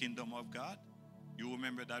the kingdom of God. You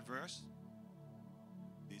remember that verse?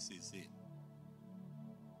 This is it.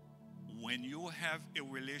 When you have a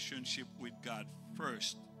relationship with God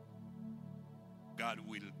first, God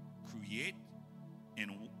will create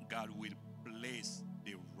and God will place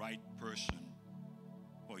the right person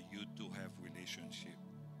for you to have relationship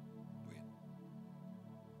with.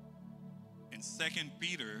 In 2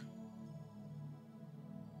 Peter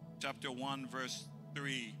chapter 1 verse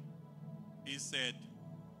 3, he said,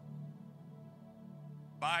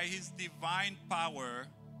 by his divine power,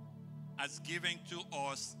 has given to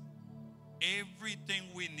us everything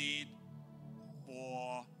we need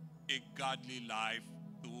for a godly life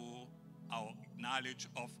through our knowledge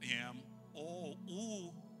of him, or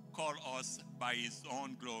who called us by his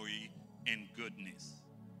own glory and goodness.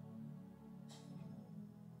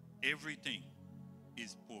 Everything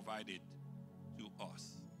is provided to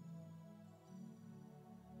us.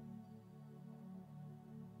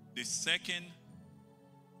 The second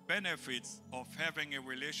benefits of having a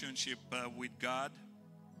relationship with God,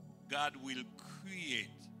 God will create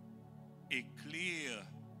a clear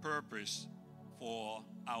purpose for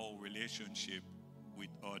our relationship with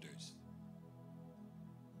others.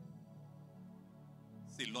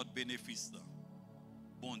 C'est l'autre bénéfice.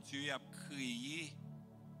 Bon Dieu a créé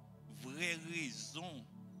vraie raison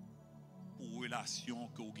pour relation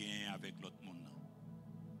que vous gagnez avec l'autre monde.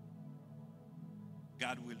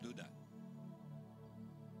 God will do that.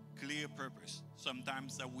 Clear purpose.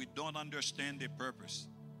 Sometimes we don't understand the purpose.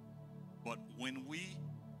 But when we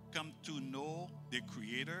come to know the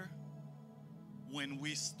Creator, when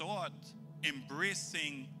we start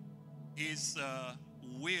embracing his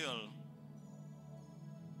will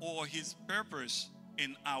or his purpose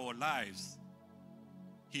in our lives,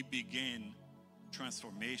 he began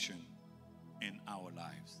transformation in our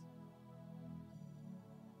lives.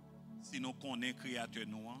 Si nous connaissons Créateur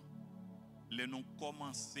nous, le nous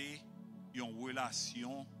commencer une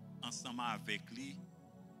relation ensemble avec lui,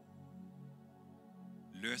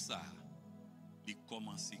 le ça, il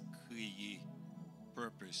commence à créer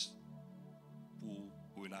purpose pour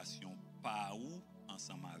relation par ou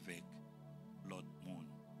ensemble avec l'autre monde.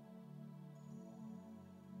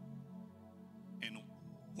 In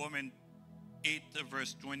Romans 8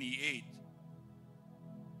 verse 28,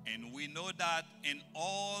 and we know that in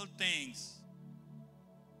all things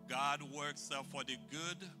God works for the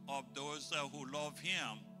good of those who love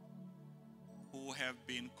him, who have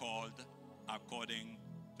been called according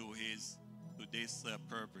to this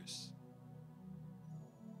purpose.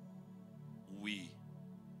 Oui,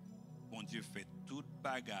 bon Dieu fait toute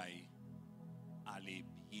bagaille aller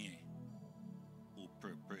bien pour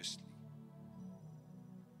purposely.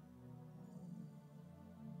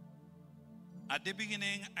 At the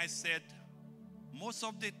beginning, I said, most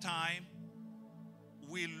of the time,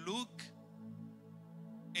 we look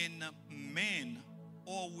in men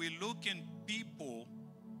or we look in people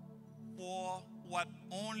for what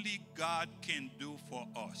only God can do for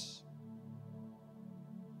us.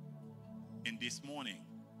 And this morning,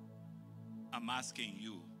 I'm asking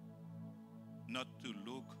you not to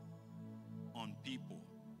look on people,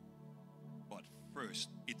 but first,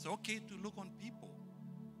 it's okay to look on people.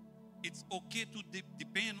 It's okay to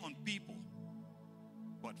depend on people.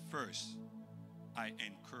 But first, I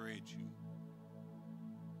encourage you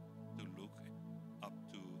to look up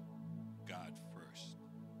to God first.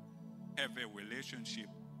 Have a relationship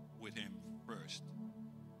with him first.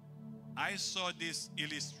 I saw this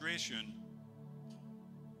illustration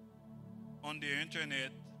on the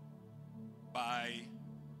internet by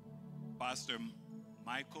Pastor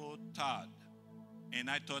Michael Todd, and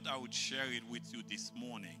I thought I would share it with you this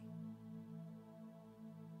morning.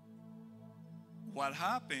 What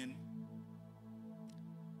happened,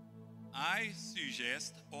 I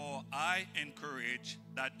suggest or I encourage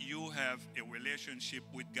that you have a relationship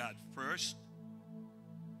with God first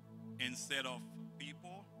instead of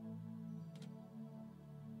people.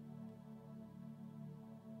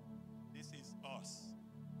 This is us.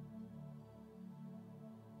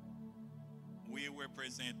 We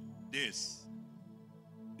represent this.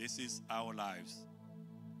 This is our lives.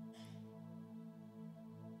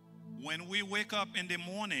 When we wake up in the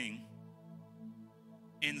morning,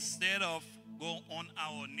 instead of go on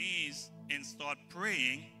our knees and start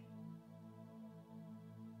praying,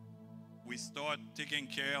 we start taking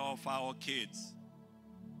care of our kids.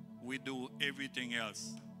 We do everything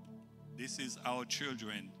else. This is our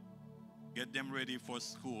children. Get them ready for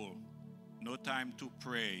school. No time to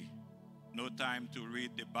pray. No time to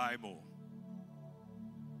read the Bible.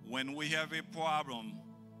 When we have a problem,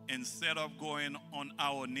 instead of going on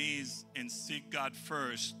our knees and seek God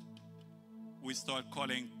first, we start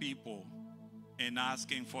calling people and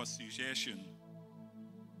asking for suggestion.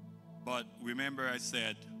 But remember, I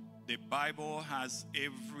said, the Bible has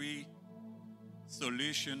every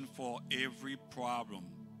solution for every problem.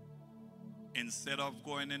 Instead of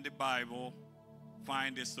going in the Bible,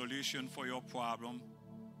 find a solution for your problem.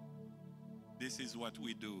 This is what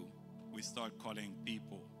we do. We start calling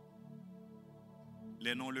people.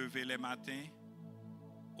 Les non lever les matins,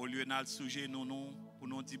 au lieu de souger nous pour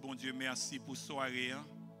nous dire bon Dieu merci pour soirée.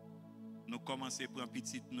 nous commençons à prendre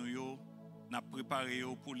petit nous yo, n'a préparé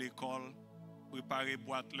yo pour l'école, préparer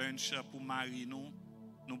boîte lunch pour mari nous,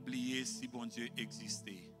 n'oublier si bon Dieu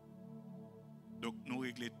existait. Donc nous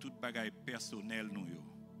régler toute bagaille personnelle nous yo.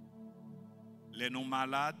 Les nous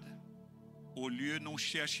malades, au lieu de nous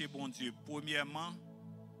chercher bon Dieu, premièrement,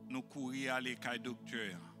 nous courir à l'école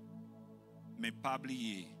docteur. Mais pas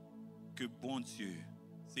oublier que bon Dieu,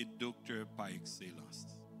 c'est docteur par excellence.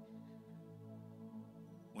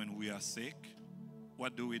 When we are sick,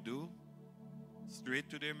 what do we do? Straight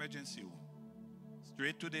to the emergency room.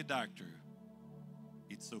 Straight to the doctor.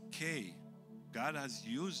 It's okay. God has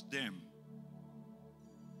used them.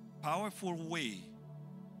 Powerful way.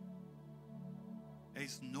 There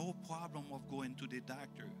is no problem of going to the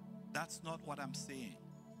doctor. That's not what I'm saying.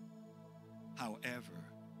 However,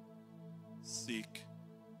 seek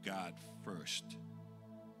God first.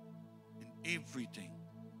 In everything.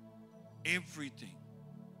 Everything.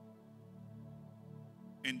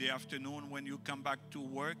 In the afternoon when you come back to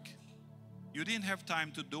work, you didn't have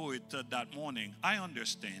time to do it that morning. I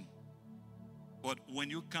understand. But when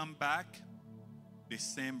you come back, the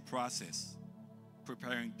same process.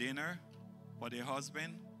 Preparing dinner for the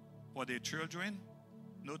husband, for the children.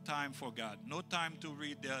 No time for God. No time to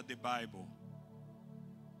read the Bible.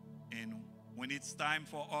 And when it's time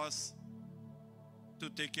for us to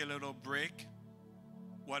take a little break,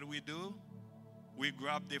 what do? We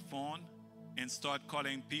grab the phone and start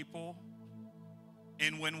calling people.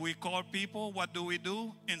 And when we call people, what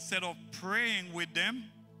do? Instead of praying with them,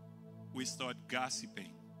 we start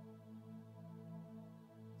gossiping.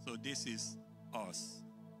 So this is us.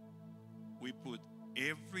 We put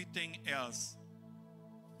everything else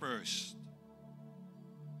first.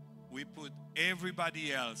 We put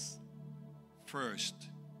everybody else first.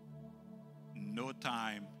 No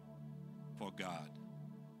time for God.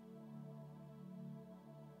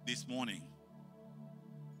 This morning,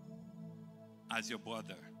 as your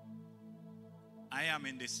brother, I am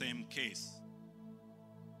in the same case.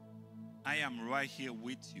 I am right here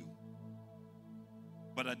with you.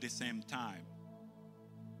 But at the same time,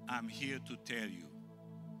 I'm here to tell you,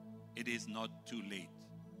 it is not too late.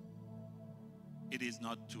 It is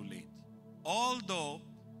not too late. Although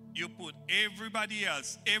you put everybody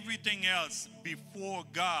else, everything else before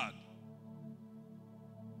God,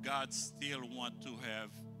 God still wants to have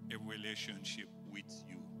a relationship with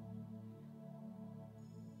you.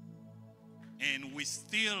 And we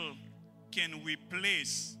still can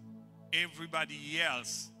replace everybody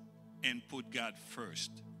else and put God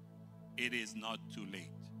first. It is not too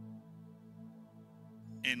late.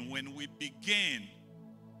 And when we begin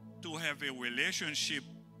to have a relationship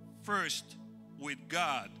first with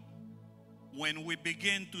God, when we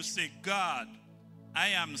begin to say, God, I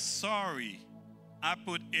am sorry, I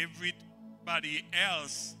put everybody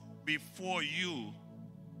else before you.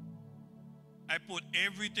 I put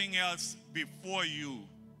everything else before you.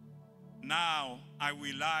 Now I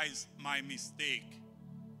realize my mistake.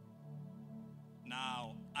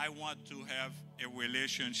 Now I want to have a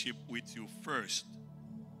relationship with you first.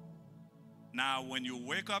 Now when you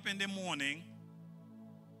wake up in the morning,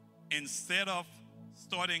 instead of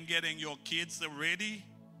starting getting your kids ready,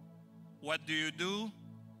 what do?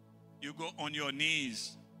 You go on your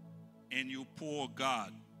knees and you pour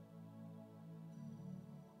God.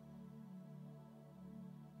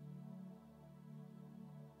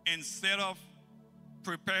 Instead of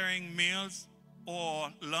preparing meals or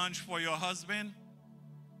lunch for your husband,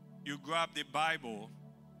 you grab the Bible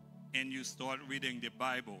and you start reading the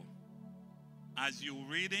Bible. As you're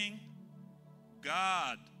reading,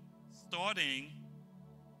 God starting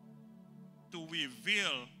to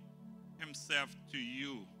reveal himself to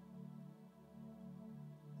you.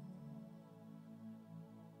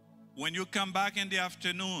 When you come back in the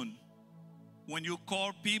afternoon, when you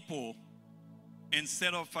call people,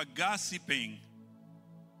 instead of gossiping,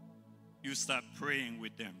 you start praying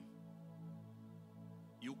with them.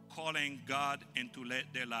 You calling God into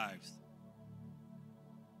their lives.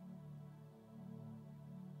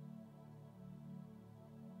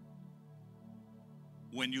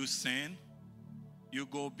 When you sin, you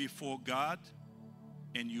go before God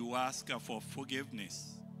and you ask for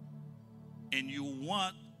forgiveness. And you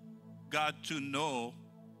want God to know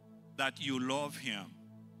that you love him.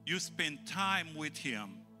 You spend time with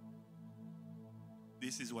him.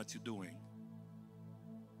 This is what you're doing.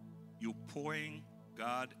 You're pouring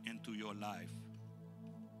God into your life.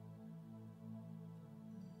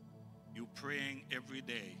 You're praying every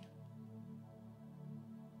day.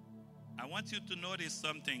 I want you to notice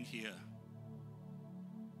something here.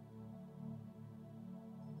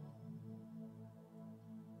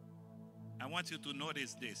 I want you to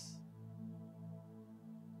notice this.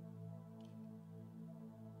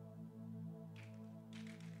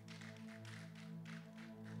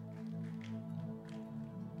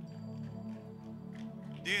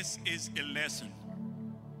 this is a lesson.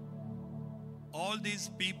 All these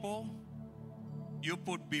people you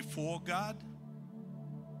put before God,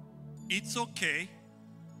 it's okay.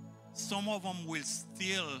 Some of them will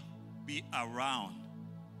still be around.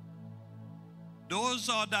 Those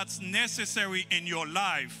are that's necessary in your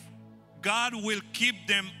life. God will keep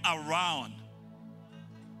them around.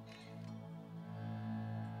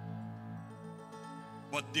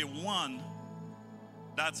 But the one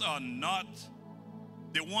that are not,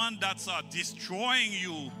 the one that are destroying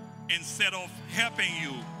you instead of helping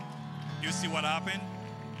you, you see what happened?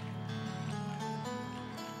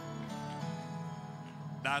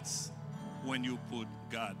 That's when you put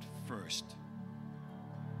God first.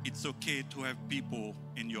 It's okay to have people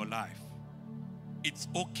in your life. It's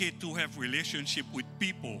okay to have relationship with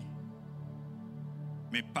people.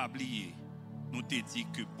 Mais pas oublier, nous te dit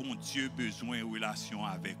que bon Dieu besoin de relation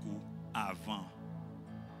avec vous avant.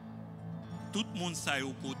 Tout le monde sait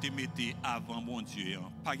au côté mettez avant bon Dieu,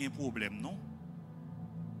 pas de problème non.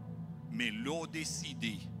 Mais l'on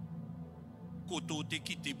décide quand te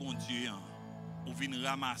quitter bon Dieu, ou vient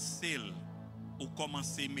ramasser ou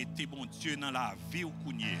commencer à mettre bon Dieu dans la vie ou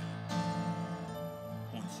kounye.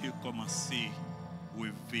 Bon Dieu commencer à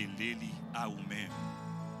révéler à vous-même.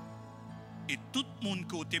 Et tout le monde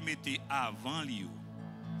que te mettez avant lui,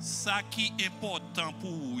 ça qui est important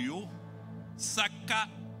pour vous, ça qui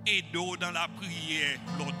aide dans la prière,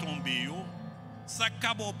 l'on tombe, ça qui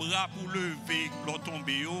a bon bras pour lever, l'on tombe,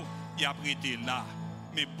 il a prêté là.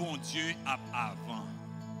 Mais bon Dieu a avant.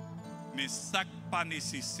 Mais ça qui n'est pas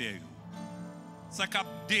nécessaire, ça qui a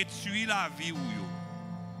détruit la vie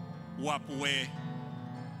ou après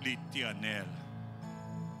l'Éternel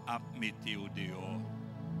a mis au dehors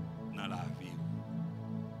dans la vie.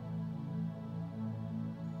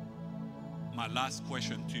 My last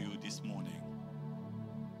question to you this morning.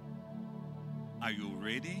 Are you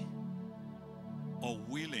ready or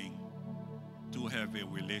willing to have a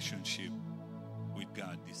relationship with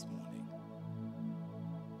God this morning?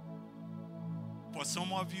 For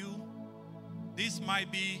some of you, this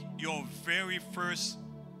might be your very first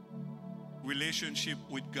relationship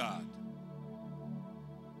with God.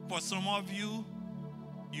 For some of you,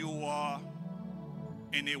 you are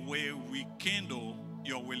in a way rekindle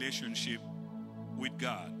your relationship with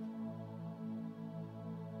God.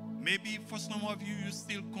 Maybe for some of you, you're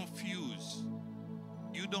still confused.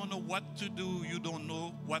 You don't know what to do. You don't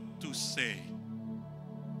know what to say.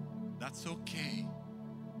 That's okay.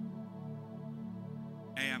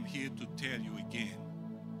 I am here to tell you again,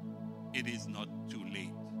 it is not too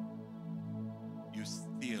late. You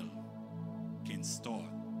still can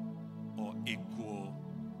start or equal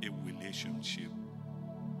a relationship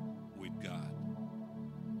with God.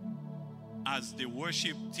 As the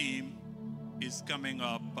worship team is coming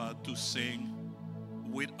up to sing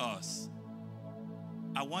with us,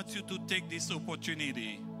 I want you to take this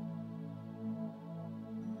opportunity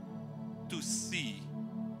to see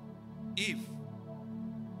if,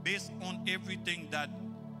 based on everything that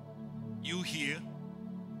you hear,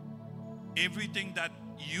 everything that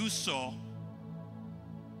you saw,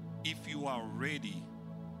 if you are ready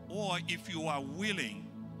or if you are willing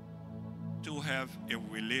to have a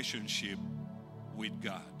relationship with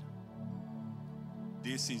God.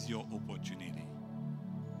 This is your opportunity.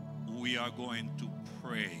 We are going to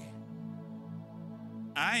pray.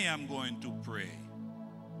 I am going to pray.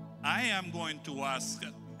 I am going to ask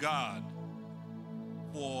God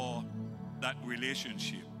for that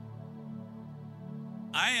relationship.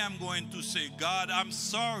 I am going to say, God, I'm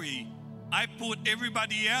sorry. I put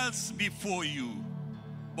everybody else before you.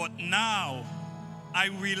 But now I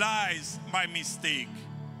realize my mistake.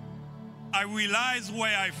 I realize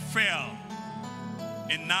where I fell.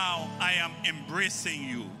 And now I am embracing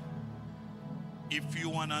you. If you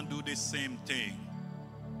want to do the same thing,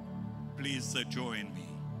 please join me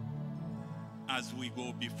as we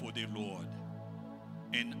go before the Lord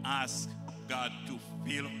and ask God to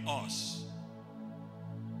fill us.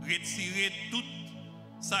 Retirer tout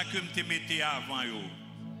ça que m'te mette avant yo.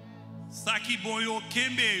 Ça qui bon yo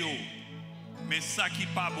kembe yo, mais ça qui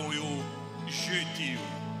pas bon yo jete yo.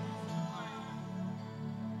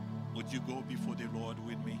 Would you go before the Lord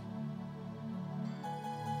with me?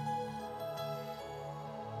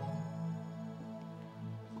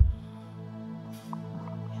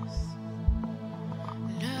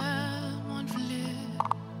 Le monde voulait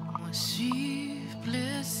moi suivre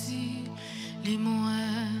plaisir, les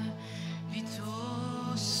moins vite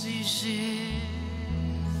au sujet.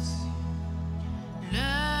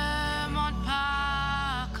 Le monde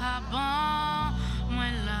pas qu'avant, moi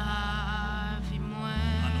la vie moins.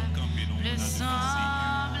 Le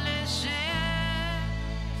semble léger,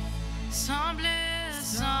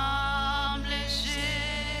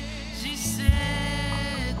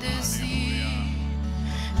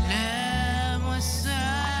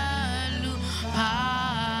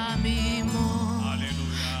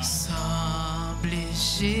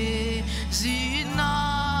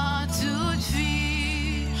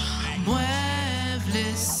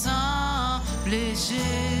 sans léger,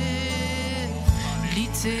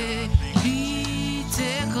 l'ité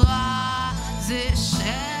crasé,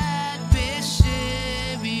 chaîne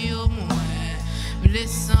péché, bio moins,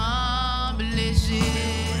 blessant, léger.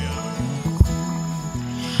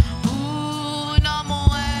 Pour non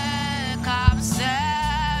moins, cap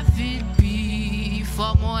servir, puis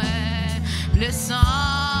faut moins,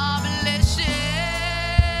 blessant, léger.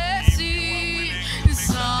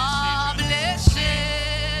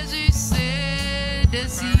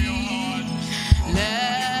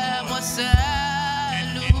 Laisse-moi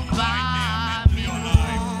seul ou pas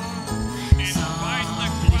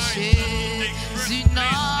sans péché, sinon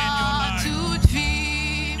toute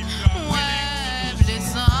vie, ouais,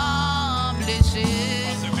 blessant, blessé.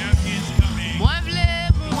 Moi v'lais,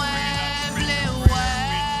 ouais,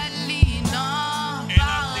 l'inan,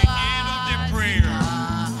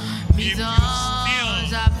 mise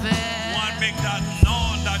en affaire. Make that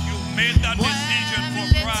known that you made that decision for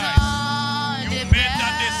Christ. You made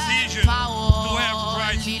that decision to have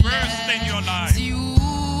Christ first in your life. I encourage you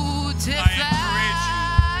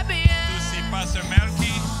to see Pastor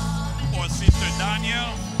Melky or Sister Daniel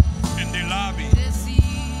in the lobby,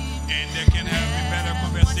 and they can have a better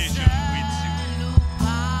conversation with you.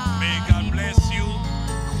 May God bless you.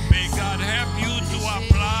 May God help you to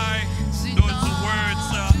apply those words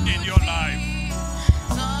in your life.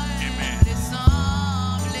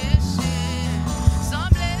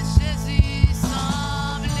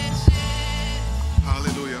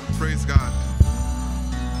 Praise God.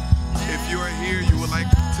 If you are here, you would like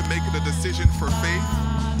to make the decision for faith,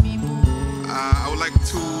 I would like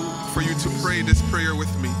for you to pray this prayer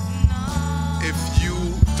with me. If you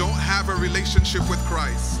don't have a relationship with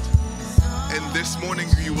Christ, and this morning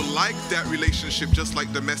you would like that relationship, just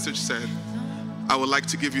like the message said, I would like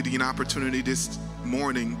to give you the opportunity this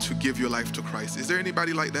morning to give your life to Christ. Is there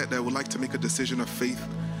anybody like that that would like to make a decision of faith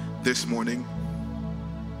this morning?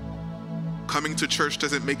 Coming to church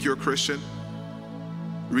doesn't make you a Christian.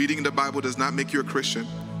 Reading the Bible does not make you a Christian.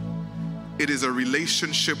 It is a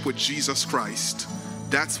relationship with Jesus Christ.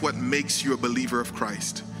 That's what makes you a believer of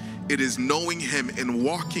Christ. It is knowing Him and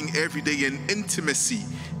walking every day in intimacy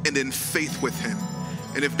and in faith with Him.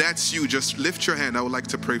 And if that's you, just lift your hand. I would like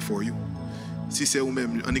to pray for you.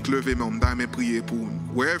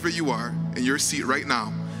 Wherever you are in your seat right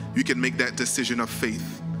now, you can make that decision of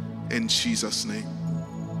faith in Jesus' name.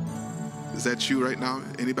 Is that you right now?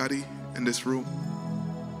 Anybody in this room?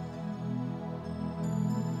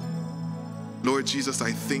 Lord Jesus,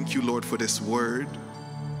 I thank you, Lord, for this word.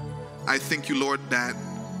 I thank you, Lord, that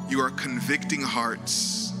you are convicting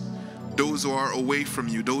hearts. Those who are away from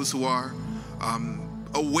you, those who are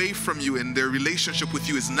away from you and their relationship with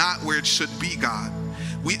you is not where it should be, God.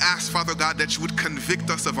 We ask, Father God, that you would convict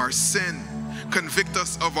us of our sin. Convict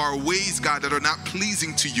us of our ways, God, that are not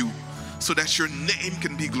pleasing to you, so that your name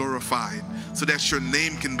can be glorified, so that your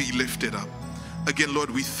name can be lifted up. Again,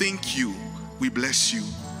 Lord, we thank you. We bless you.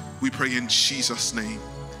 We pray in Jesus' name.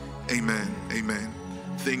 Amen. Amen.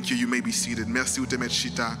 Thank you. You may be seated. Merci ou te mettre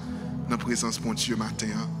chita dans présence pour Dieu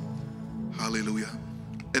matin. Hallelujah.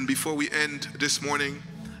 And before we end this morning,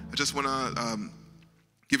 I just want to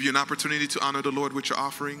give you an opportunity to honor the Lord with your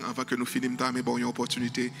offering. Avant que nous finissions, mais bon, une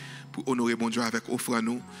opportunité pour honorer bon Dieu avec offre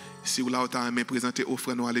nous. Si vous l'avez présenté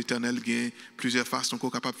offre nous à l'Éternel, il y a plusieurs façons qu'on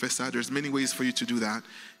est capable de faire ça. There's many ways for you to do that.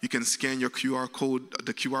 You can scan your QR code,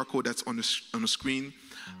 the QR code that's on the screen.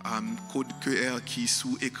 Code QR qui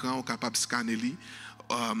sous écran, on est capable de scanner li.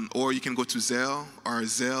 Or you can go to Zelle. Our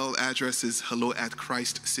Zelle address is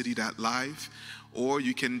hello@christcity.live. Or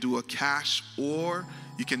you can do a cash, or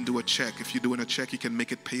you can do a check. If you're doing a check, you can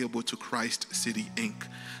make it payable to Christ City Inc.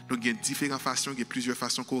 Donc, il y a différentes façons, il y a plusieurs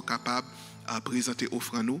façons qu'on est capable de présenter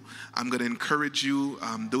offre à nous. I'm going to encourage you,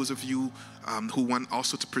 those of you who want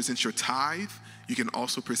also to present your tithe, you can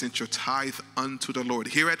also present your tithe unto the Lord.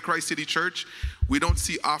 Here at Christ City Church, we don't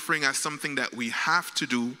see offering as something that we have to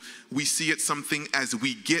do. We see it something as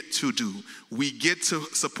we get to do. We get to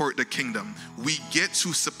support the kingdom. We get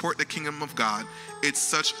to support the kingdom of God. It's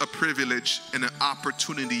such a privilege and an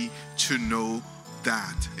opportunity to know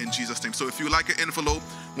that in Jesus' name. So if you like an envelope,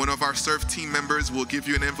 one of our serve team members will give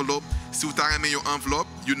you an envelope. Si vous avez your envelope,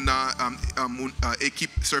 you na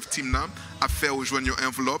équipe serve team na a faire rejoindre your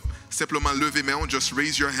envelope. Simplement levez main, just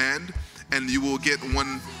raise your hand, and you will get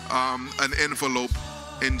an envelope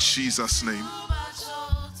in Jesus' name.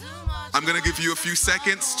 I'm going to give you a few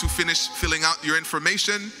seconds to finish filling out your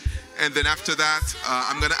information, and then after that,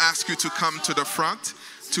 I'm going to ask you to come to the front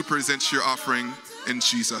to present your offering in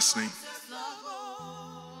Jesus' name.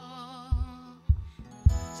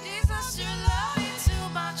 Jesus, you love me too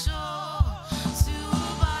much, oh, too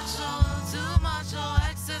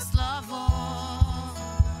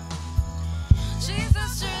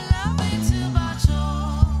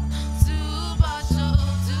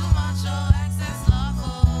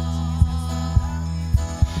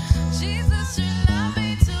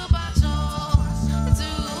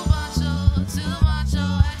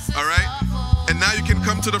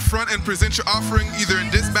come to the front and present your offering either in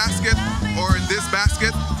this basket or in this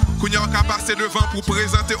basket. Kounya ou ka passe devant pour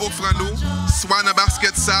présenter offrande nous, soit dans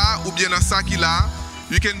basket ça ou bien dans ça qui là.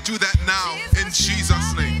 You can do that now in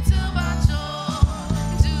Jesus' name.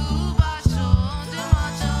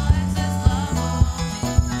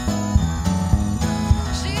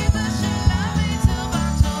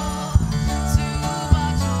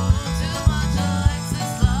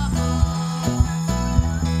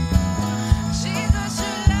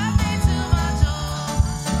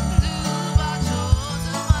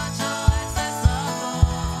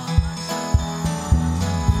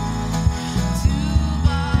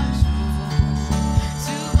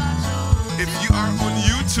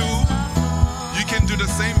 You can do the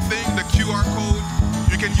same thing, the QR code.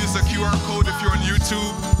 You can use the QR code if you're on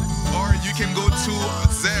YouTube, or you can go to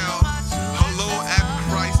Zelle,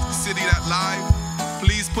 hello@ChristCity.live.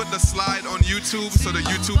 Please put the slide on YouTube so the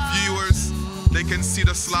YouTube viewers, they can see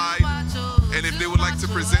the slide. And if they would like to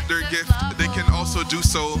present their gift, they can also do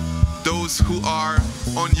so, those who are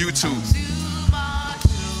on YouTube.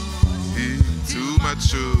 Too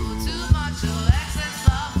much.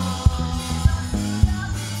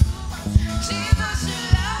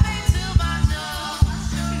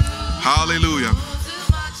 Hallelujah.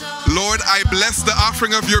 Lord, I bless the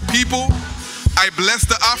offering of your people. I bless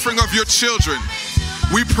the offering of your children.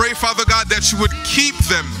 We pray, Father God, that you would keep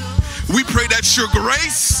them. We pray that your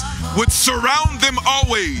grace would surround them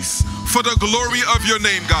always for the glory of your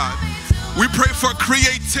name, God. We pray for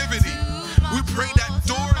creativity. We pray that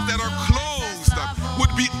doors that are closed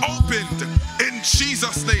would be opened in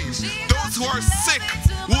Jesus' name. Those who are sick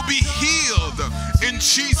will be healed in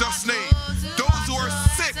Jesus' name. Those who are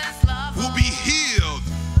sick will be healed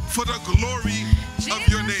for the glory of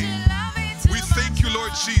your name. We thank you,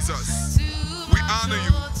 Lord Jesus. We honor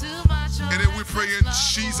you. And then we pray in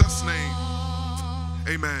Jesus' name.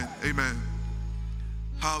 Amen. Amen.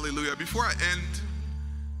 Hallelujah. Before I end,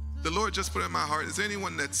 the Lord just put in my heart, is there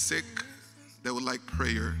anyone that's sick that would like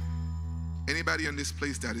prayer? Anybody in this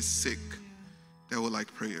place that is sick that would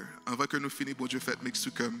like prayer? Avant que nous finissions, bon Dieu fait, mais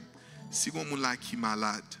comme si on est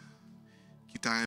malade, qui t'a